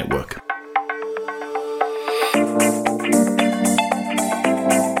Made This Network.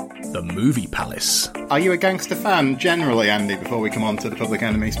 The Movie Palace. Are you a gangster fan generally, Andy, before we come on to The Public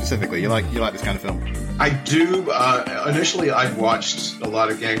Enemy specifically? You like this kind of film? I do. Initially, I watched a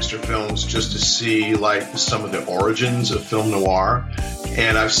lot of gangster films just to see some of the origins of film noir.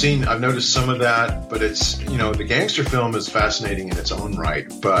 And I've noticed some of that, but it's, the gangster film is fascinating in its own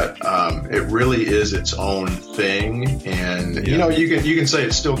right, but it really is its own thing. And, you can say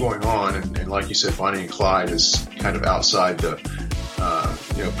it's still going on. And like you said, Bonnie and Clyde is kind of outside the,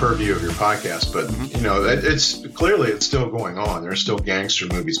 purview of your podcast, but, it's clearly it's still going on. There are still gangster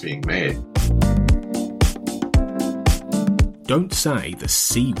movies being made. Don't say the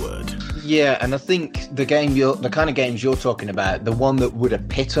C word. Yeah, and I think the kind of games you're talking about, the one that would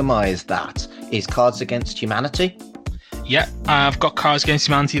epitomise that is Cards Against Humanity. Yeah, I've got Cards Against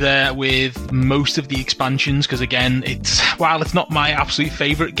Humanity there with most of the expansions, because again, while it's not my absolute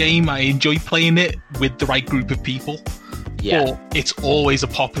favourite game, I enjoy playing it with the right group of people. Yeah, or it's always a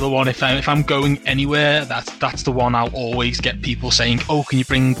popular one. If I'm going anywhere, that's the one I'll always get people saying, "Oh, can you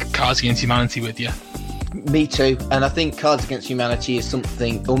bring Cards Against Humanity with you?" Me too, and I think Cards Against Humanity is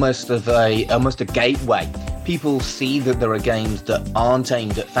something almost a gateway. People see that there are games that aren't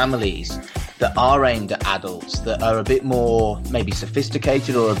aimed at families, that are aimed at adults, that are a bit more maybe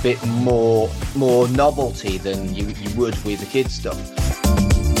sophisticated or a bit more novelty than you would with the kids stuff.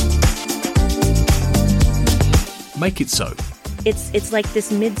 Make it so. It's like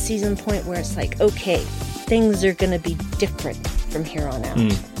this mid-season point where it's like, okay, things are going to be different from here on out.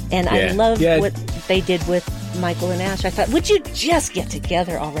 And I love what they did with Michael and Ash. I thought, would you just get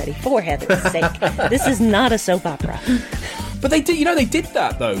together already, for heaven's sake? This is not a soap opera. But they did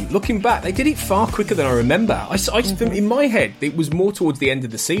that though. Looking back, they did it far quicker than I remember. In my head, it was more towards the end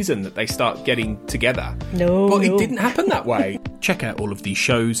of the season that they start getting together. But it didn't happen that way. Check out all of these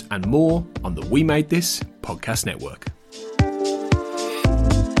shows and more on the We Made This Podcast Network.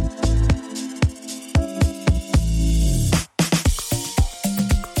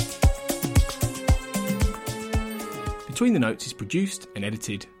 Between the Notes is produced and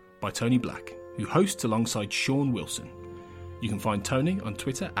edited by Tony Black, who hosts alongside Sean Wilson. You can find Tony on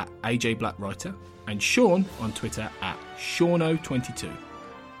Twitter at AJBlackWriter and Sean on Twitter at Seano22.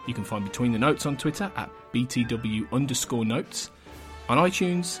 You can find Between the Notes on Twitter at BTW_notes, on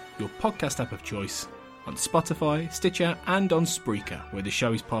iTunes, your podcast app of choice, on Spotify, Stitcher, and on Spreaker, where the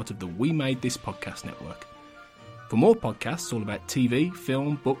show is part of the We Made This podcast network. For more podcasts all about TV,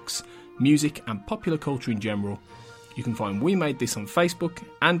 film, books, music, and popular culture in general, you can find We Made This on Facebook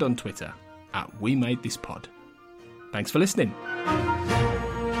and on Twitter at We Made This Pod. Thanks for listening.